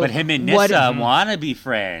 right? So But him and what- Nissa want to be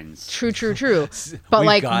friends. True. But We've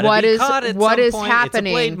like, gotta what be is caught at what some is point. It's a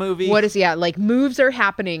happening? Blade movie. What is like moves are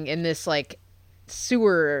happening in this like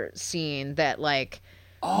sewer scene that like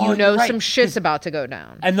Oh, you know you're right. some shit's about to go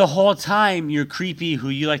down. And the whole time, your creepy, who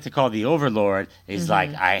you like to call the Overlord, is Mm-hmm.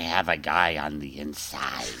 like, I have a guy on the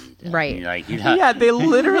inside. Right. And you're like, you know, Yeah, they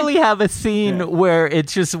literally have a scene where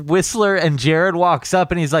it's just Whistler and Jared walks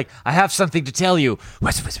up and he's like, I have something to tell you.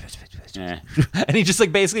 Whisper, whisper, whisper, whisper. Yeah. And he just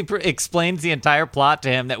like basically explains the entire plot to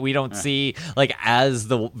him that we don't see like as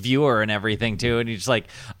the viewer and everything too. And he's just like,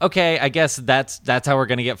 okay, I guess that's how we're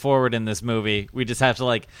going to get forward in this movie. We just have to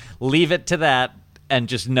like leave it to that. And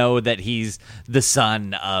just know that he's the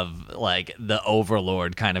son of like the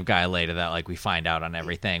Overlord kind of guy later that like we find out on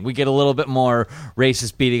everything. We get a little bit more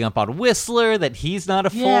racist beating up on Whistler that he's not a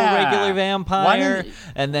full Yeah. regular vampire.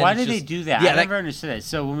 And then why it's did they just- do that? Yeah, I never understood it.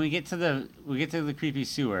 So when we get to the creepy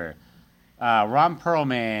sewer, Ron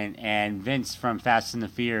Perlman and Vince from Fast and the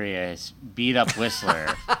Furious beat up Whistler.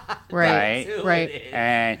 Right. Right. Right.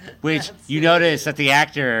 And which you notice that the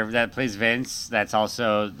actor that plays Vince, that's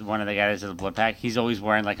also one of the guys of the Blood Pack, he's always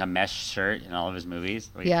wearing like a mesh shirt in all of his movies.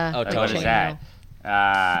 Like, Yeah. Oh, like, totally. what is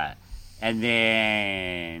that? And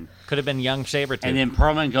then Could have been young Sabretooth. and then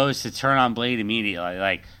Perlman goes to turn on Blade immediately.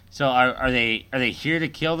 Like, so are they here to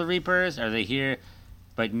kill the Reapers? Are they here?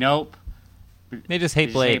 But nope. they just hate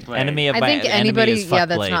just Blade. hate Blade. Enemy of I my think enemy anybody, is fuck yeah,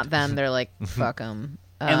 that's Blade. not them. They're like, fuck them.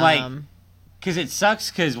 And like, because it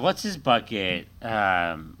sucks. Because what's his bucket?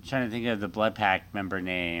 Trying to think of the Blood Pack member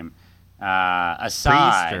name.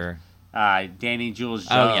 Assad. Priest or- Danny Jules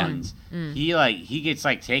Oh, yeah. Jones. He gets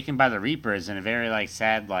like taken by the Reapers in a very like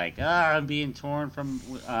sad like I'm being torn from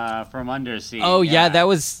under scene. Oh yeah, that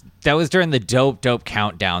was during the dope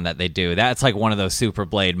countdown that they do. That's like one of those Super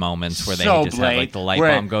Blade moments where they So just have like Blade, the light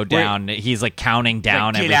where- bomb go where- down. He's like counting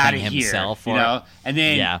down Like, get outta everything here, himself. you know. And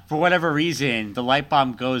then Yeah. for whatever reason, the light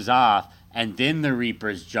bomb goes off, and then the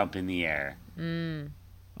Reapers jump in the air.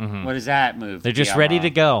 What does that move? They're just ready to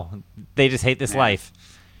go. They just hate this Yeah. life.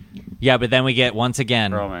 Yeah, but then we get once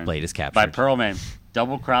again Perlman. Blade is captured. by Perlman,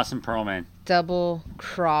 double crossing Perlman. double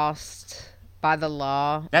crossed by the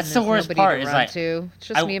law. That's and the there's worst nobody part, to is run like, to. It's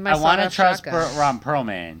just me and my I want to sawed-off trust shotgun. Ron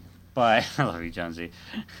Perlman, but I love you, Jonesy.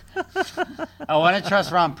 I want to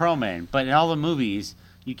trust Ron Perlman, but in all the movies,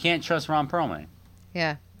 you can't trust Ron Perlman.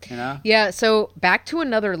 Yeah. You know, Yeah, so back to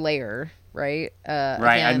another layer, right?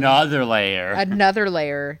 right? Again, Another layer. another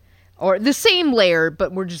layer. Or the same layer,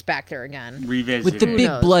 but we're just back there again. Revisited. with the Who big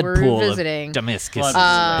knows? blood We're pool revisiting. of Damascus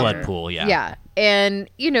Blood pool. Yeah. Yeah. And,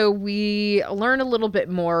 we learn a little bit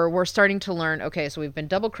more. We're starting to learn, okay, so we've been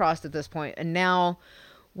double crossed at this point, and now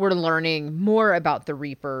we're learning more about the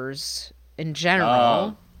Reapers in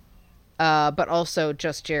general. But also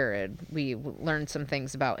just Jared. We learned some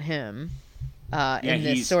things about him. In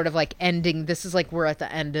this he's- sort of like ending, this is like we're at the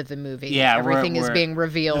end of the movie. Yeah, everything is we're- being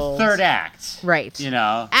revealed. The third act. Right. You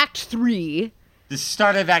know, Act 3. the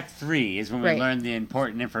start of Act 3 is when we Right. learn the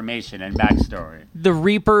important information and backstory. The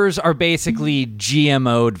Reapers are basically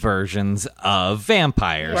GMO'd versions of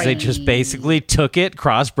vampires. They Right. just basically took it,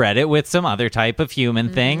 crossbred it with some other type of human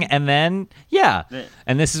Mm-hmm. thing, and then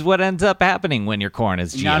and this is what ends up happening when your corn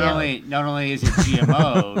is GMO. Not only is it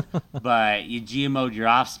GMO'd, but you GMO'd your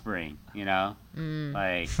offspring. You know,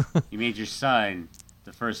 like you made your son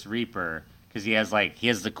the first Reaper because he has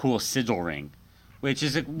the cool sigil ring, which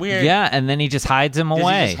is a weird. Yeah, and then he just hides him Does he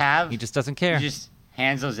away. just have- He just doesn't care. He just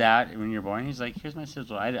hands those out when you're born. He's like, "Here's my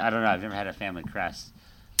sigil." I don't know. I've never had a family crest.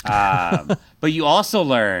 But you also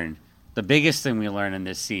learn the biggest thing we learn in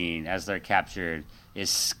this scene as they're captured is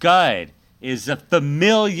Scud is a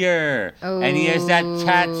familiar, and he has that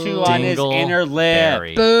tattoo on his inner lip,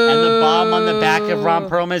 Dingleberry. and the bomb on the back of Ron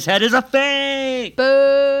Perlman's head is a fake.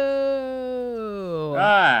 Boo!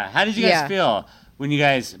 How did you guys Yeah. feel when you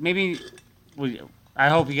guys I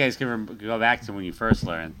hope you guys can go back to when you first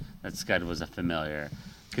learned that Scud was a familiar,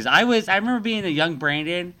 because I remember being a young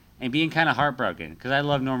Brandon and being kind of heartbroken because I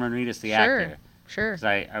love Norman Reedus the actor. Sure. Because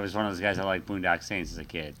I was one of those guys that liked Boondock Saints as a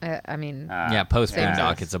kid. I mean, Yeah, post Same Boondock,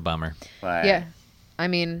 sense. it's a bummer. But, yeah. I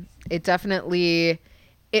mean, it definitely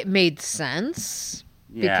made sense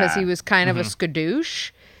because he was kind of a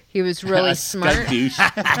skadoosh. He was really a smart, skadoosh.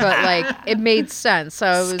 but like it made sense. So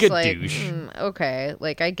I was like, Skadoosh. okay,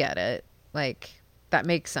 like I get it. Like that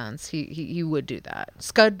makes sense. He would do that.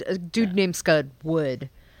 Scud, a dude named Scud would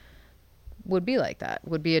be like that.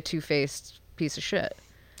 Would be a two-faced piece of shit.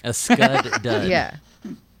 A Scud dud.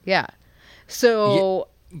 Yeah. So,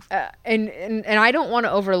 and I don't want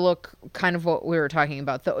to overlook kind of what we were talking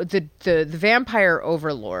about. The vampire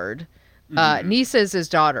overlord, Nisa is his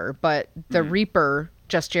daughter, but the Reaper,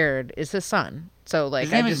 Just Jared, is his son. So like,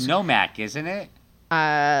 His name is Nomak, isn't it?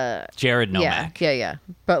 Jared Nomak. Yeah.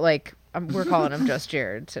 But like, we're calling him Just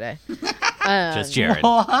Jared today. Just Jared.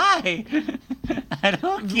 Oh, hi. I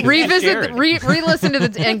don't get Revisit, Jared. re-listen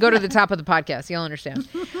to and go to the top of the podcast. You'll understand.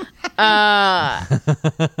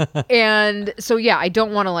 And so, yeah, I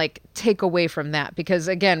don't want to like take away from that because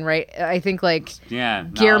again, right. I think like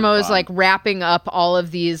Guillermo is like wrapping up all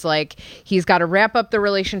of these, like he's got to wrap up the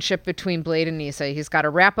relationship between Blade and Nisa. He's got to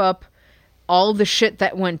wrap up all the shit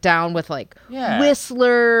that went down with like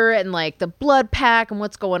Whistler and like the Blood Pack and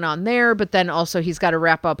what's going on there. But then also he's got to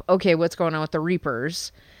wrap up, okay, what's going on with the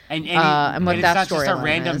Reapers. And what it's that not just a storyline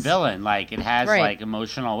random is. villain. Like, it has, like,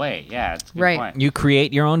 emotional weight. Yeah, it's a good point. You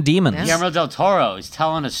create your own demons. Yeah. Guillermo del Toro is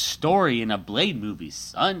telling a story in a Blade movie,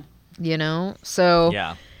 son. You know? So,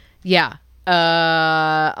 yeah.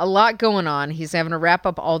 A lot going on. He's having to wrap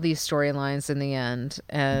up all these storylines in the end.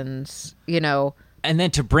 And, And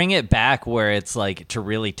then to bring it back where it's like to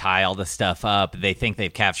really tie all the stuff up, they think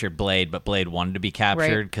they've captured Blade, but Blade wanted to be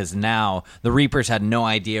captured because now the Reapers had no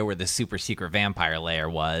idea where the super secret vampire lair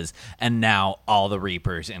was. And now all the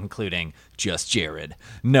Reapers, including just Jared,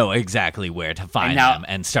 know exactly where to find them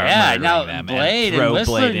and start murdering them Blade and throw and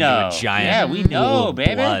Blade know. into a giant Yeah, we pool know, of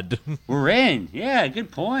baby. blood. We're in. Yeah,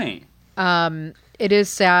 good point. It is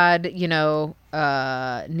sad,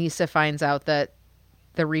 Nisa finds out that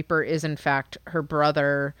the Reaper is in fact her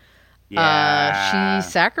brother. Yeah. She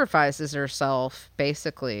sacrifices herself,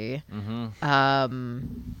 basically.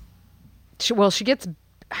 She gets.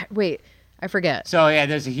 Wait, I forget. So yeah,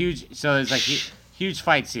 there's like huge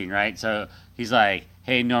fight scene, right? So he's like,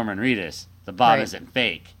 "Hey, Norman Reedus, the bomb Right. isn't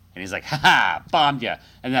fake," and he's like, "Haha, bombed ya!"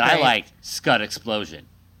 And then I Right. like Scud explosion.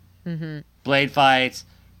 Blade fights.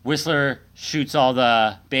 Whistler shoots all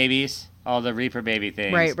the babies, all the Reaper baby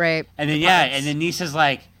things. Right. And then and then Nisa's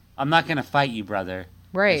like, "I'm not gonna fight you, brother."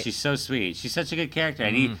 Right. And she's so sweet. She's such a good character,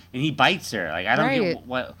 and he bites her. Like I don't Right.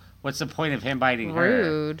 get what's the point of him biting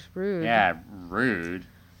her? Rude. Yeah, rude.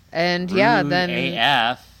 And Rude then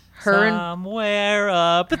AF. her and Somewhere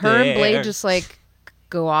up there. her and Blade just like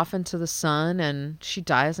go off into the sun, and she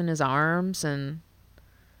dies in his arms, and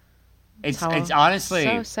It's how- honestly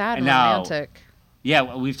so sad and now, romantic.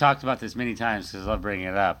 Yeah, we've talked about this many times because I love bringing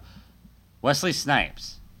it up. Wesley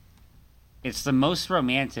Snipes. It's the most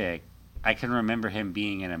romantic I can remember him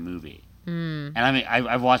being in a movie. And I mean,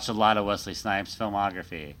 I've watched a lot of Wesley Snipes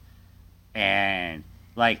filmography, and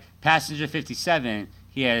like Passenger 57,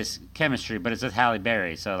 he has chemistry, but it's with Halle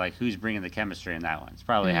Berry. So like, who's bringing the chemistry in that one? It's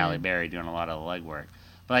probably Halle Berry doing a lot of the legwork.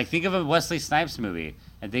 But like, think of a Wesley Snipes movie,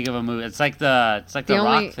 and think of a movie. It's like the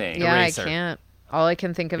Rock thing. Yeah, Eraser. I can't. All I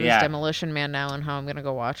can think of Yeah. is Demolition Man now, and how I'm gonna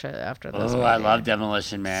go watch it after this. Oh, I movie. love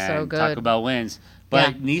Demolition Man. So good. Taco Bell wins.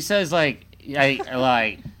 But Yeah. Nisa is like, she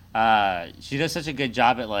does such a good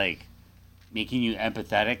job at like making you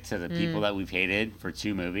empathetic to the people that we've hated for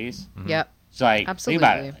 2 movies. Yep. It's like, think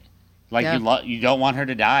about it. Absolutely. Like Yeah. you don't want her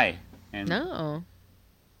to die. And No.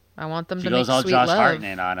 I want them she to goes make all sweet Josh love.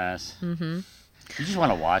 Hartnett on us. Mm-hmm. You just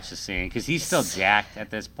want to watch the scene because he's still jacked at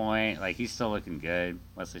this point. Like, he's still looking good.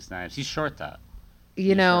 Wesley Snipes. He's short though.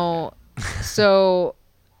 So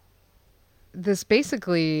this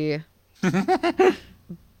basically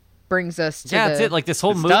brings us to That's it. Like this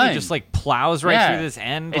whole It's movie done. just like plows right Yeah. through this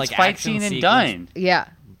end. It's like fight action scene and sequence. done. yeah.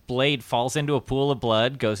 Blade falls into a pool of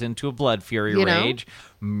blood, goes into a blood fury You know? rage,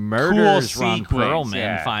 murders Ron sequence, Perlman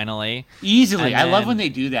yeah. finally. Easily. And I love then- when they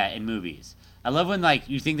do that in movies. I love when like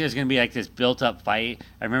you think there's gonna be like this built up fight.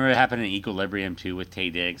 I remember it happened in Equilibrium too with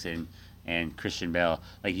Taye Diggs and Christian Bale.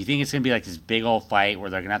 Like you think it's gonna be like this big old fight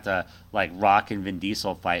where they're gonna have to like Rock and Vin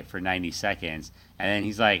Diesel fight for 90 seconds, and then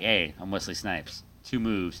he's like, "Hey, I'm Wesley Snipes. 2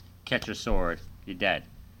 moves, catch your sword, you're dead."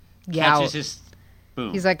 Yeah. Catches just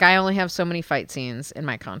boom. He's like, I only have so many fight scenes in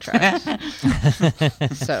my contract.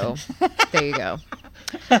 So there you go.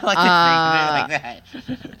 like that.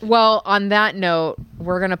 Well, on that note,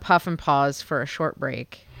 we're going to puff and pause for a short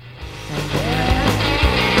break.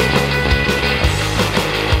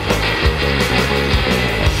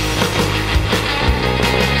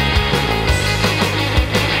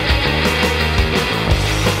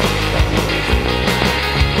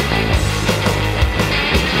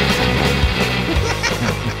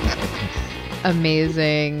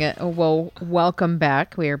 Amazing. Well, welcome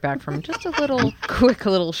back. We are back from just a little quick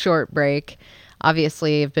little short break.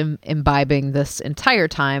 Obviously, I've been imbibing this entire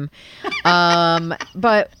time.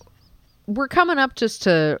 But we're coming up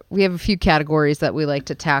we have a few categories that we like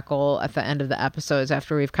to tackle at the end of the episodes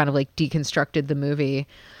after we've kind of like deconstructed the movie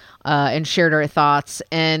and shared our thoughts.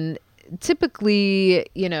 And typically,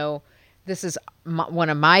 this is one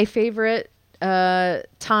of my favorite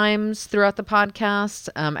times throughout the podcast.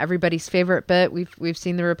 Everybody's favorite bit. We've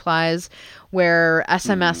seen the replies where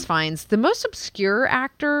SMS finds the most obscure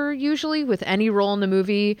actor, usually with any role in the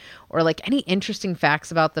movie or like any interesting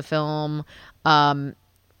facts about the film.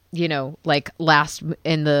 Like last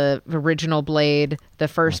in the original Blade, the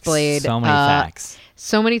first Blade. So many facts.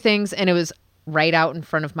 So many things. And it was right out in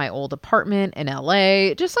front of my old apartment in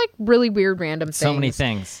LA. Just like really weird random things. So many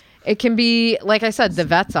things. It can be, like I said, the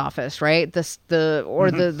vet's office, right? The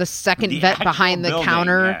second The vet actual behind the building,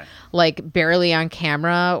 counter, yeah. like barely on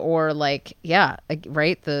camera, or like,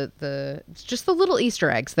 right? It's just the little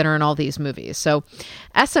Easter eggs that are in all these movies. So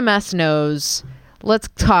SMS knows. Let's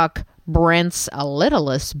talk Brent's a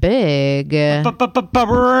littlest big.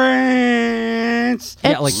 Brents.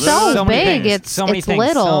 It's so many big, things, it's so many it's things,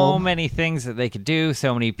 little. so many things that they could do,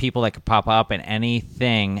 so many people that could pop up, and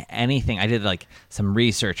anything. I did like some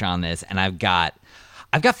research on this, and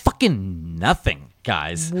I've got fucking nothing,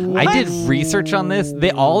 guys. I did research on this.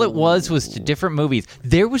 All it was to different movies.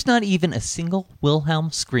 There was not even a single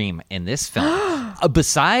Wilhelm scream in this film.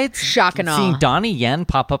 Besides Shock and awe. seeing Donnie Yen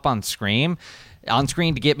pop up on screen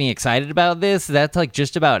to get me excited about this, that's like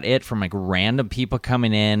just about it from like random people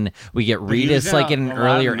coming in. We get Reedus like at an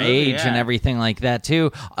earlier age and everything like that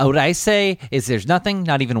too. What I say is there's nothing,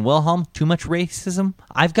 not even Wilhelm, too much racism.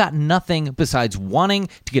 I've got nothing besides wanting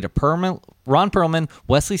to get a Ron Perlman,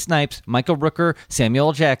 Wesley Snipes, Michael Rooker, Samuel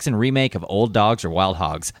L. Jackson remake of Old Dogs or Wild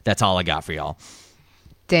Hogs. That's all I got for y'all.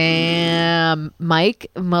 Damn, Mike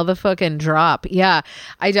motherfucking drop. Yeah,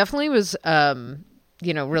 I definitely was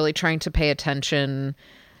really trying to pay attention,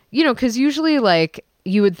 because usually like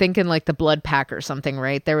you would think in like the Blood Pack or something,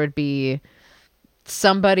 right? There would be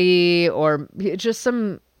somebody or just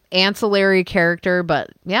some ancillary character, but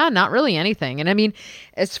yeah, not really anything. And I mean,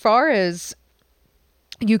 as far as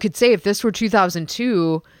you could say, if this were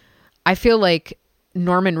 2002, I feel like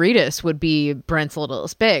Norman Reedus would be Brent's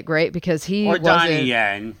Littlest Pig, right? Because he or wasn't... Donnie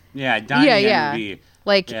Yen. Yeah, Donnie Yen would be...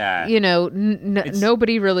 Like,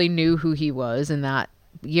 nobody really knew who he was in that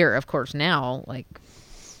year. Of course, now, like,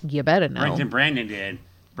 you better know. Brenton Brandon did.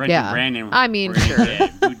 Brandon. I mean, sure.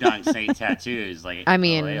 Who done snake tattoos? Like, I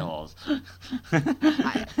mean, a-holes.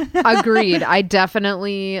 Agreed. I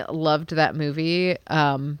definitely loved that movie.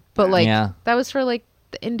 But like, that was for like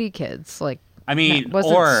the indie kids. Like, I mean, it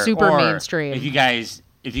wasn't super mainstream. If you guys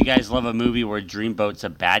love a movie where Dreamboat's a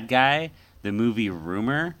bad guy, the movie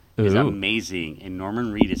Rumor is amazing, and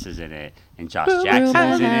Norman Reedus is in it, and Josh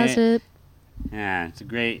Jackson's in it. Yeah, it's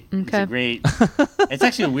great. It's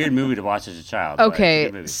actually a weird movie to watch as a child.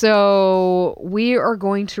 Okay, so we are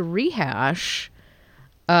going to rehash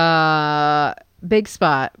Big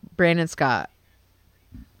Spot, Brandon Scott.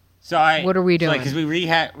 So what are we doing? Because we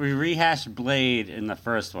rehashed Blade in the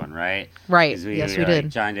first one, right? Right. Yes, we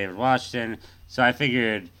did. John David Washington. So I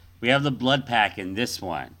figured we have the Blood Pack in this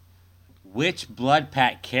one. Which Blood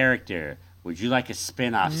Pack character would you like a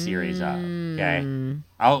spin-off series of? Okay,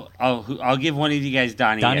 I'll give one of you guys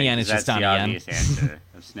Donnie Yen. Is just Donnie Yen. That's the obvious answer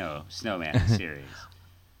of Snowman series.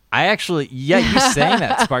 I actually, you saying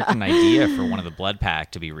that sparked an idea for one of the Blood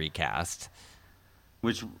Pack to be recast.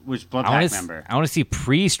 Which Blood Pack member? I want to see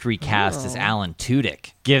Priest recast as Alan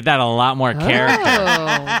Tudyk. Give that a lot more character.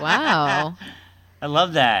 Oh, wow. I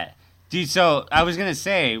love that. Dude, so I was going to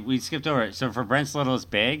say, we skipped over it. So for Brent's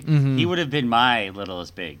Littlest Pig, he would have been my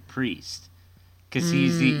Littlest Pig, Priest. Because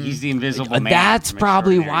he's the invisible man. That's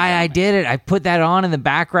probably why I did it. I put that on in the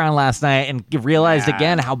background last night and realized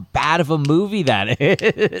again how bad of a movie that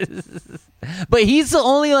is. But he's the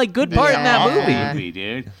only good part in that movie.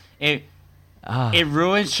 Dude. It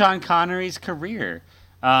ruins Sean Connery's career.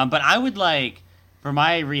 But I would for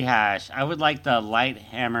my rehash, I would like the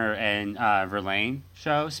Lighthammer and Verlaine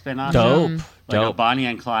show, spin-off show. Like a Bonnie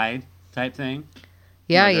and Clyde type thing.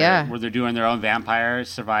 Yeah, where they're doing their own vampires,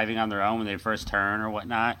 surviving on their own when they first turn or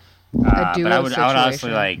whatnot. A duo but I would honestly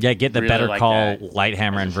situation. get the really Better Call that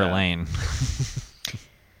Lighthammer and Verlaine.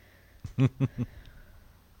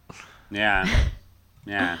 Yeah.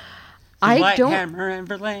 Lighthammer and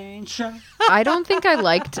Verlaine show. I don't think I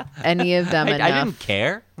liked any of them enough. I didn't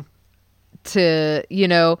care to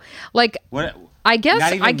what. I guess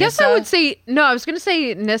I would say no. I was going to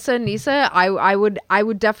say Nissa. I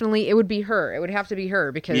would definitely. It would be her. It would have to be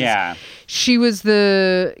her because she was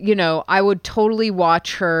the. I would totally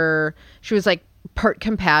watch her. She was part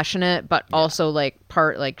compassionate, but also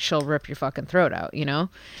part she'll rip your fucking throat out.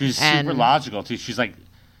 She's super logical too. She's I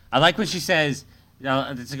like when she says.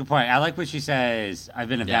 No, that's a good point. I like when she says, "I've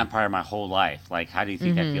been a vampire my whole life." How do you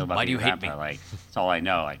think I feel about being a vampire? That's all I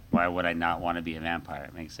know. Why would I not want to be a vampire?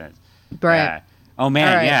 It makes sense. Right. Yeah. Oh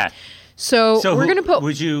man, right. Yeah. So we're gonna put.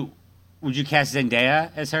 Would you cast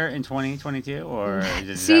Zendaya as her in 2022 or?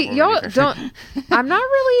 See, y'all don't. I'm not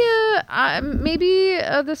really maybe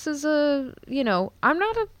this is a. I'm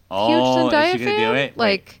not a huge Zendaya is she gonna fan. Do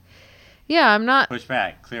it? Yeah, I'm not. Push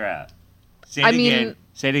back, clear out. Say it again.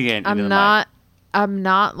 Say it again. I'm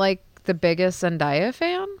not the biggest Zendaya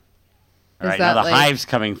fan. All right, now the hive's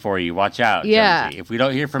coming for you. Watch out, Jonesy. If we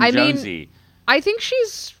don't hear from Jonesy. I think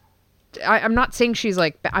she's... I'm not saying she's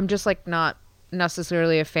I'm just not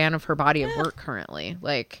necessarily a fan of her body of work currently.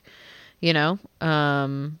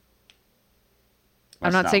 I'm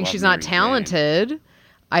not saying she's not talented.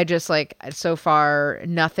 I just so far,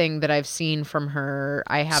 nothing that I've seen from her,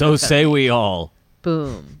 I haven't... So say we all.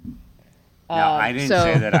 Boom. No, I didn't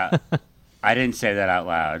say that out. I didn't say that out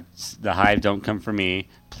loud. The hive don't come for me.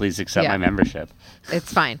 Please accept my membership.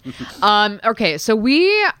 It's fine. Okay, so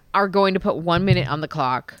we are going to put 1 minute on the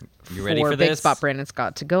clock for Big Spot Brandon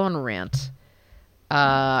Scott to go on a rant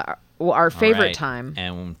our favorite All right. time.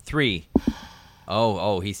 And 3.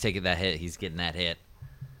 Oh, he's taking that hit. He's getting that hit.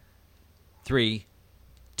 3,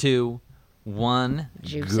 2, 1.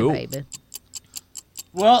 Juicy go. baby.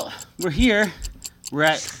 Well, we're here. We're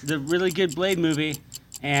at the really good Blade movie,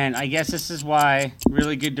 and I guess this is why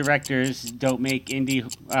really good directors don't make indie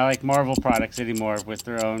like Marvel products anymore with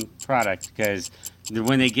their own product, because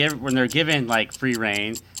when they're given like free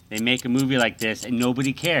reign, they make a movie like this and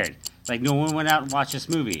nobody cared. Like no one went out and watched this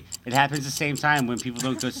movie. It happens the same time when people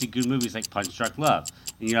don't go see good movies like Punch Drunk Love.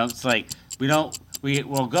 You know, it's like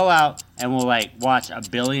we'll go out and we'll like watch $1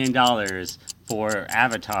 billion for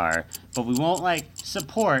Avatar, but we won't like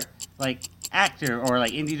support like actor or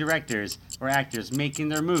like indie directors or actors making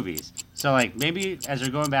their movies. So like maybe as we're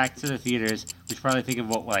going back to the theaters, we should probably think of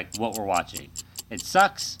what we're watching. It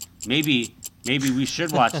sucks. Maybe we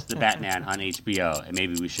should watch the Batman on HBO, and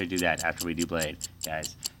maybe we should do that after we do Blade,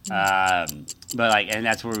 guys. And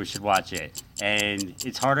that's where we should watch it. And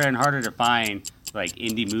it's harder and harder to find like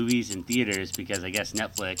indie movies in theaters because I guess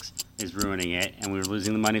Netflix is ruining it, and we're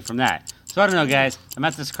losing the money from that. So I don't know, guys. I'm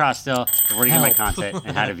at this cross still of where to get my content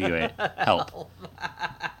and how to view it. Help.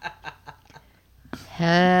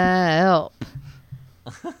 Help.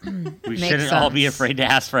 We shouldn't all be afraid to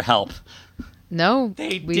ask for help. No,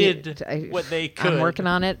 They did what they could. I'm working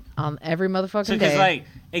on it on every motherfucking So day. because like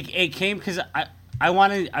it came because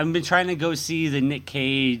I've been trying to go see the Nick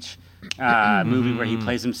Cage movie where he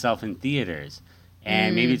plays himself in theaters,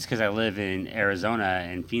 and maybe it's because I live in Arizona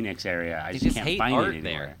and Phoenix area. I just can't hate find art it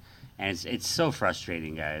anymore, there. and it's so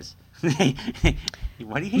frustrating, guys. Why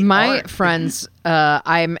do you hate My art? friends,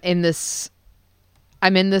 I'm in this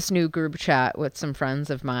new group chat with some friends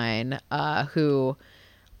of mine who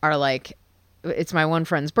are like, it's my one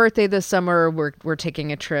friend's birthday this summer. We're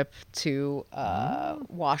taking a trip to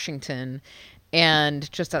Washington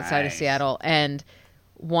and just outside of Nice. Seattle, and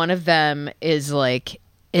one of them is like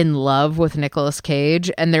in love with Nicolas Cage,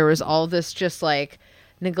 and there was all this just like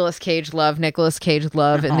Nicolas Cage love in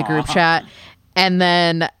the group chat, and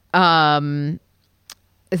then one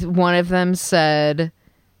of them said,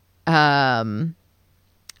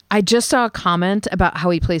 I just saw a comment about how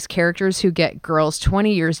he plays characters who get girls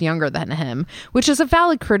 20 years younger than him, which is a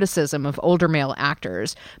valid criticism of older male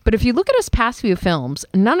actors. But if you look at his past few films,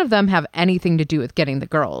 none of them have anything to do with getting the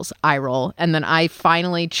girls. I roll. And then I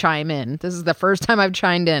finally chime in. This is the first time I've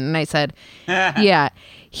chimed in. And I said, yeah,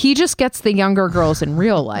 he just gets the younger girls in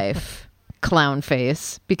real life. Clown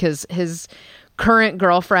face. Because his current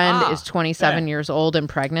girlfriend is 27 years old and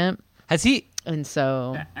pregnant. Has he? And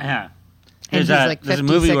so... Yeah. And he's like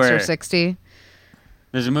 56 or 60.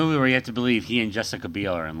 There's a movie where you have to believe he and Jessica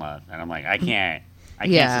Biel are in love, and I'm like, I can't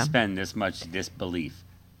suspend this much disbelief.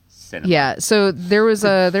 Cinema. Yeah, so there was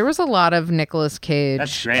a lot of Nicolas Cage.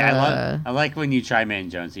 That's great. I like when you chime in,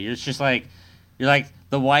 Jonesy. You're just like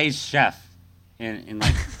the wise chef in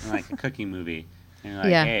like a cooking movie. And you're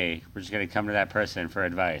like, Yeah. hey, we're just gonna come to that person for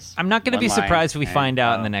advice. I'm not going to One be line, surprised if we and, find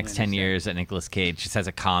out in oh, the next we 10 understand. years that Nicolas Cage just has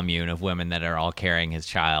a commune of women that are all carrying his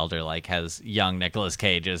child, or like has young Nicolas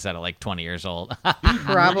Cages that are like 20 years old. What do you think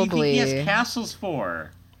Probably. he has castles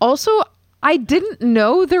for? Also, I didn't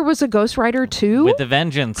know there was a Ghost Rider 2. With the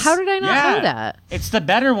vengeance. How did I not know that? It's the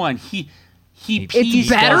better one. He It's pees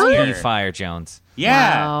better? fire. Fire Jones.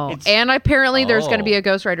 Yeah. Wow. It's- And apparently there's going to be Oh. a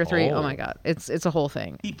Ghost Rider 3. Oh Oh. my god. It's a whole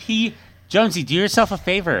thing. Jonesy, do yourself a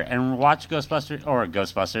favor and watch Ghostbusters.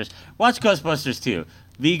 Watch Ghostbusters 2.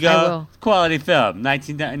 I Vigo, will. quality film.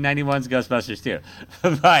 1991's Ghostbusters 2.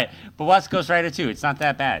 but watch Ghost Rider 2. It's not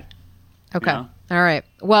that bad. Okay. You know? All right.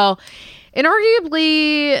 Well,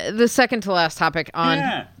 inarguably the second to last topic on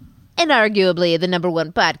Yeah. inarguably the number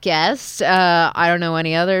one podcast. I don't know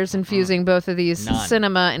any others infusing both of these. None.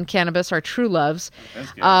 Cinema and cannabis are true loves.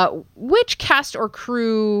 That's good. Which cast or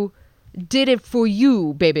crew did it for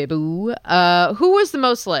you, baby boo? Who was the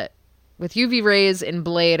most lit? With UV rays in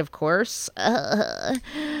Blade, of course.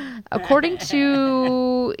 According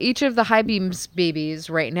to each of the High Beams babies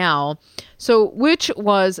right now. So which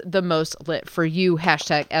was the most lit for you?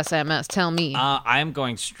 Hashtag SMS. Tell me. I'm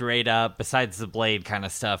going straight up, besides the Blade kind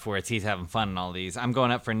of stuff where he's having fun and all these. I'm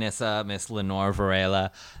going up for Nissa, Miss Lenore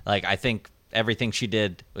Varela. Like, I think everything she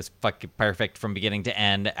did was fucking perfect from beginning to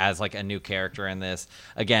end as like a new character in this.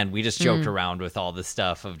 Again, we just joked around with all this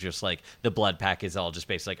stuff of just like the Blood Pack is all just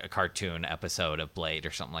basically like a cartoon episode of Blade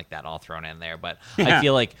or something like that all thrown in there. But I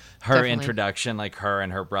feel like her Definitely. introduction, like her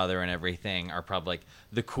and her brother and everything, are probably like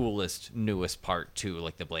the coolest, newest part to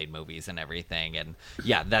like the Blade movies and everything. And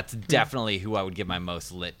yeah, that's definitely who I would give my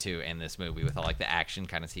most lit to in this movie, with all like the action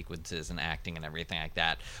kind of sequences and acting and everything like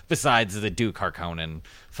that. Besides the Duke Harkonnen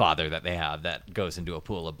father that they have that goes into a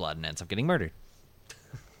pool of blood and ends up getting murdered.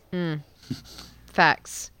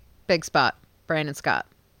 Facts. Big spot. Brandon Scott.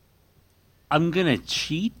 I'm gonna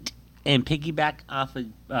cheat and piggyback off of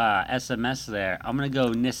SMS there. I'm gonna go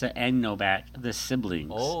Nissa and Novak, the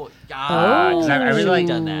siblings. Oh, 'cause I really like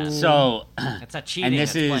done that. So, That's not cheating. and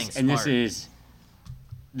that's playing smart.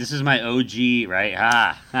 this is my OG, right?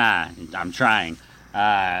 I'm trying.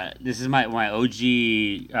 This is my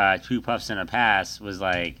OG. Two Puffs and a Pass was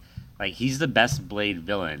like he's the best Blade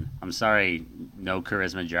villain. I'm sorry, no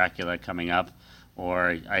Charisma Dracula coming up,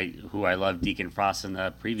 or who I love Deacon Frost in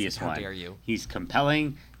the previous one. How dare you? He's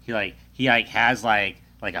compelling. He has a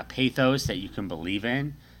pathos that you can believe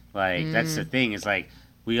in. That's the thing. Is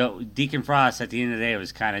Deacon Frost at the end of the day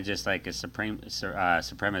was kind of just like a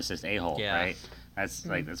supremacist a-hole, Yeah. right? That's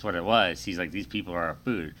that's what it was. He's like, these people are our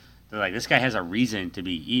food. They're like, this guy has a reason to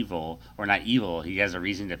be evil, or not evil. He has a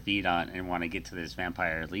reason to feed on and want to get to this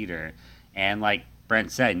vampire leader. And like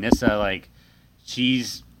Brent said, Nissa,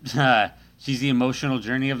 she's the emotional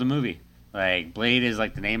journey of the movie. Blade is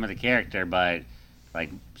the name of the character, but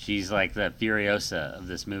she's like the Furiosa of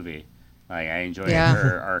this movie. I enjoy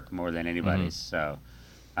her arc more than anybody's. So,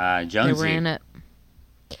 Jonesy, They ran it.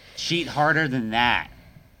 cheat harder than that.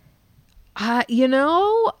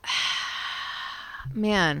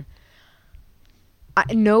 Man,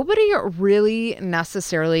 nobody really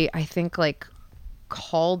necessarily, I think,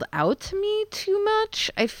 called out to me too much.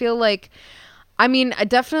 I feel like, I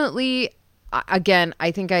definitely, again,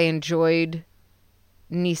 I think I enjoyed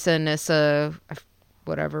Nissa,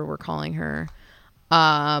 whatever we're calling her.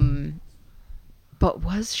 But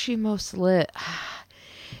was she most lit?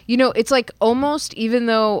 It's almost, even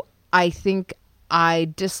though I think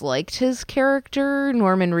I disliked his character,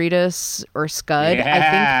 Norman Reedus or Scud.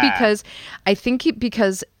 Yeah. I think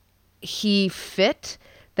because he fit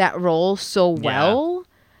that role so well.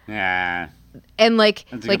 Yeah. And That's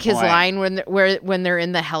a good his point. line when they're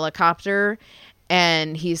in the helicopter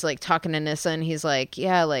and he's talking to Nissa and he's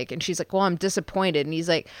and she's like, well, I'm disappointed. And he's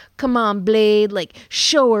like, come on, Blade,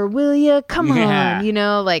 show her, will you? Come on, and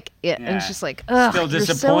it's just ugh. Still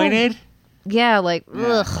disappointed? Ugh.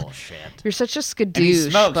 Bullshit. You're such a skadoosh. And he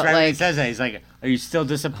smokes, but right? When he says that, he's like, are you still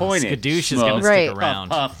disappointed? Skadoosh is Smoke. going to Right. stick around.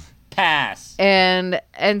 Puff, pass. and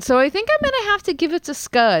so I think I'm gonna have to give it to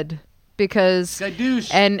Scud because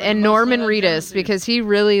Skadoosh. and Most Norman of Reedus Jonesy. because he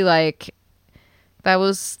really that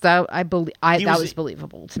was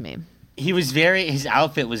believable to me. His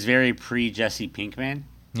outfit was very pre-Jesse Pinkman.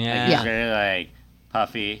 Yeah. He was very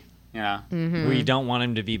puffy, Where you don't want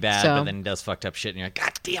him to be bad, So- but then he does fucked up shit, and you're like,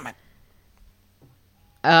 God damn it.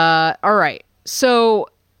 All right, so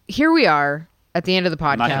here we are at the end of the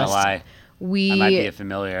podcast. I'm not gonna lie, I might be a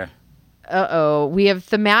familiar. We have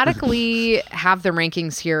thematically have the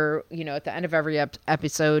rankings here, at the end of every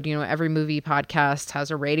episode. Every movie podcast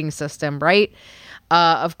has a rating system, right?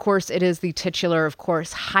 Of course, it is the titular, of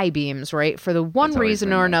course, high beams, right? For the one That's always reason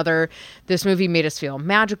been or that. another, this movie made us feel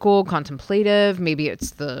magical, contemplative. Maybe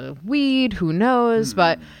it's the weed, who knows?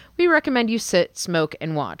 But we recommend you sit, smoke,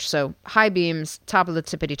 and watch. So high beams, top of the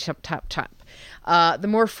tippity top. The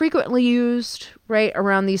more frequently used, right,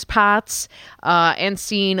 around these pots, and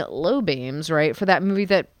seen low beams, right, for that movie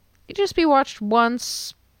that you just be watched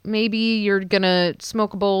once. Maybe you're gonna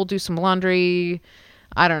smoke a bowl, do some laundry,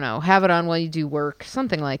 I don't know, have it on while you do work,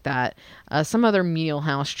 something like that. Some other menial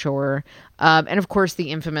house chore. And of course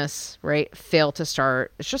the infamous, right, fail to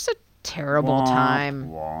start. It's just a terrible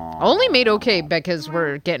time. Only made okay because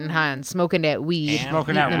we're getting high and smoking that weed.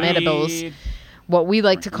 Smoking eating that them edibles. weed. What we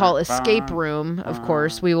like to call Drinking that escape bomb. room, of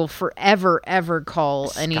course. We will forever, ever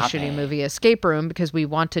call any Escape. shitty movie escape room because we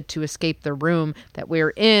wanted to escape the room that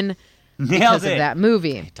we're in Nailed because of it. that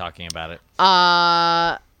movie. Talking about it.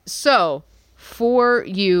 So, for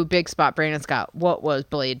you, Big Spot, Brandon Scott, what was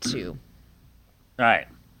Blade 2? All right.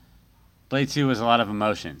 Blade 2 was a lot of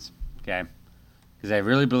emotions, okay? Because I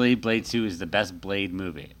really believe Blade 2 is the best Blade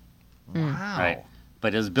movie. Wow. Right.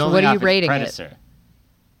 But it was what building are you off its rating it? predecessor.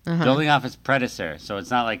 Building off its predecessor. So it's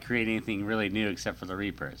not like creating anything really new except for the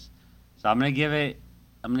Reapers. So I'm gonna give it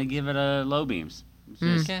a low beams.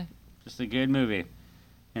 It's Okay. just a good movie.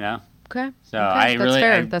 Okay. So Okay, I that's really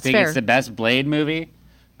fair. I That's think fair. it's the best Blade movie.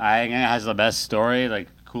 I think it has the best story,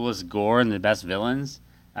 coolest gore and the best villains.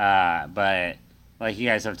 But like you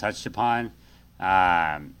guys have touched upon,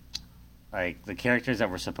 the characters that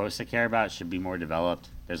we're supposed to care about should be more developed.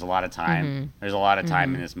 There's a lot of time. There's a lot of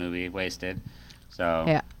time in this movie wasted. So,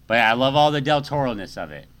 Yeah. But I love all the Del Toro-ness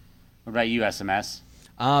of it. What about you, SMS?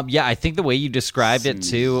 Yeah, I think the way you described it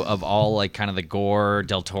too, of all like kind of the gore,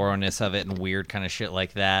 Del Toro-ness of it, and weird kind of shit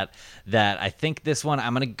like that. That I think this one,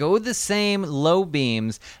 I'm gonna go the same, low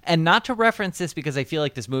beams, and not to reference this because I feel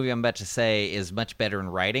like this movie I'm about to say is much better in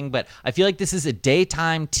writing, but I feel like this is a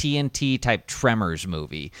daytime TNT type Tremors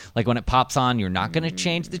movie. Like when it pops on, you're not gonna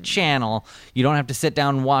change the channel. You don't have to sit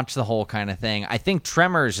down and watch the whole kind of thing. I think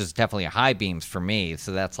Tremors is definitely a high beams for me,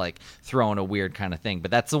 so that's like throwing a weird kind of thing.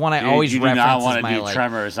 But that's the one I always reference as my like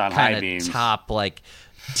Tremors on high beams. Top like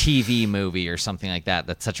TV movie or something like that.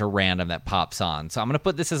 That's such a random that pops on. So I'm gonna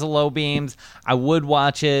put this as a low beams. I would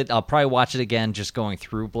watch it. I'll probably watch it again, just going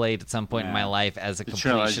through Blade at some point in my life as a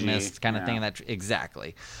completionist kind of thing. That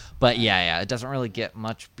exactly. But yeah, it doesn't really get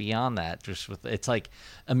much beyond that. Just with it's like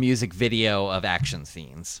a music video of action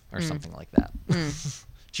scenes or something like that.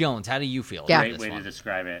 Jones, how do you feel? Yeah. Great way to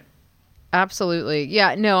describe it. Absolutely.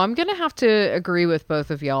 Yeah, no, I'm going to have to agree with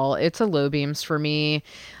both of y'all. It's a low beams for me.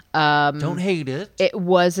 Don't hate it. It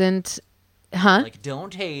wasn't, Like,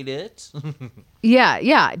 don't hate it.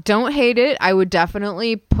 Yeah, don't hate it. I would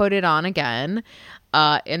definitely put it on again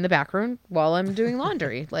in the background while I'm doing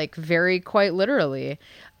laundry, like very quite literally.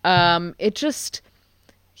 It just,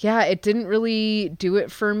 it didn't really do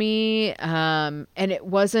it for me. And it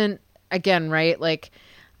wasn't, again, right? Like,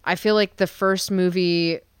 I feel like the first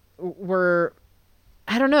movie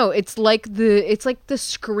I don't know, it's like the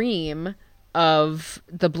Scream of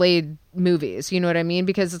the Blade movies, you know what I mean?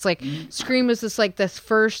 Because it's like Scream was this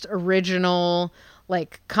first original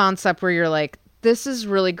like concept where you're like, this is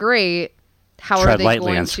really great. How Tread are they lightly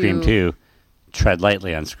going on to Scream 2. Tread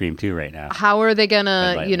lightly on Scream 2 right now. How are they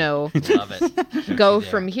gonna, Love it. go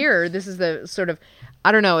from here? This is the sort of,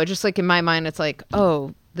 I don't know, it just like in my mind it's like,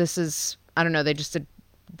 oh, this is, I don't know, they just did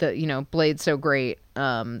the, Blade so great.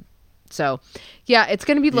 So yeah, it's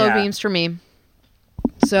gonna be low beams for me.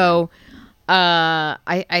 So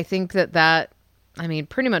I think that I mean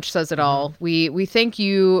pretty much says it all. We thank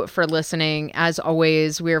you for listening. As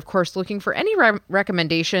always, we're of course looking for any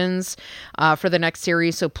recommendations for the next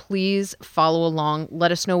series, so please follow along.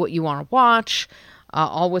 Let us know what you want to watch,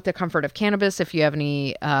 all with the comfort of cannabis. If you have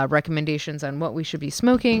any recommendations on what we should be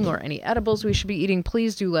smoking or any edibles we should be eating,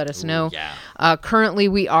 please do let us know. Currently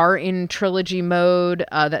we are in trilogy mode.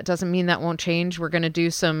 That doesn't mean that won't change. We're going to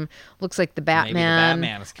do some, looks like the Batman. Maybe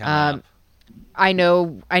the Batman is coming up. I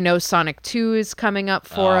know Sonic 2 is coming up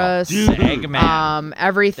for us. Eggman.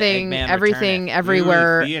 Everything Eggman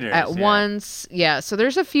everywhere theaters, at once. Yeah, so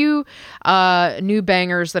there's a few new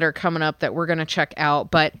bangers that are coming up that we're going to check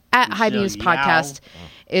out. But at High Beams Podcast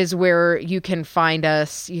is where you can find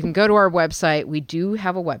us. You can go to our website. We do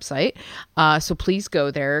have a website. So please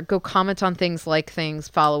go there. Go comment on things, like things,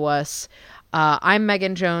 follow us. I'm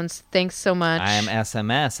Megan Jones. Thanks so much. I am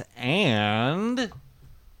SMS. And...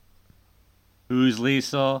 Who's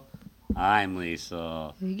Liesel? I'm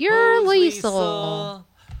Liesel. You're Liesel.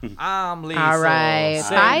 I'm Liesel. All right.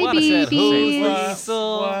 Say Bye, what I said. babies. Who's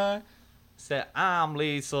Liesel? What? Say I'm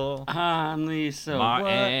Liesel. I'm Liesel.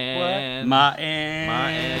 Martin.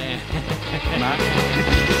 Martin. Martin.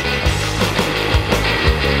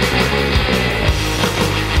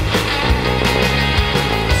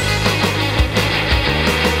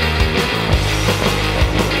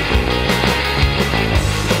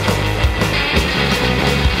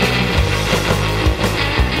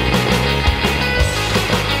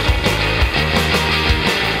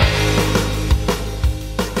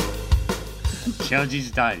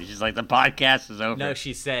 Jonesy's done. She's like, the podcast is over. No,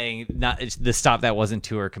 she's saying not the stop. That wasn't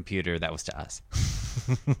to her computer. That was to us.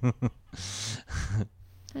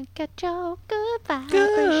 Get your good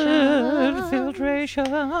Good vibration.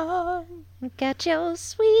 filtration. Get your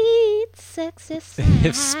sweet, sexy sound.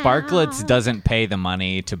 If Sparklets doesn't pay the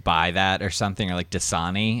money to buy that or something, or like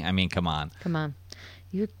Dasani, I mean, come on. Come on.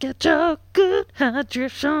 You get your good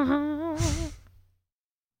hydration.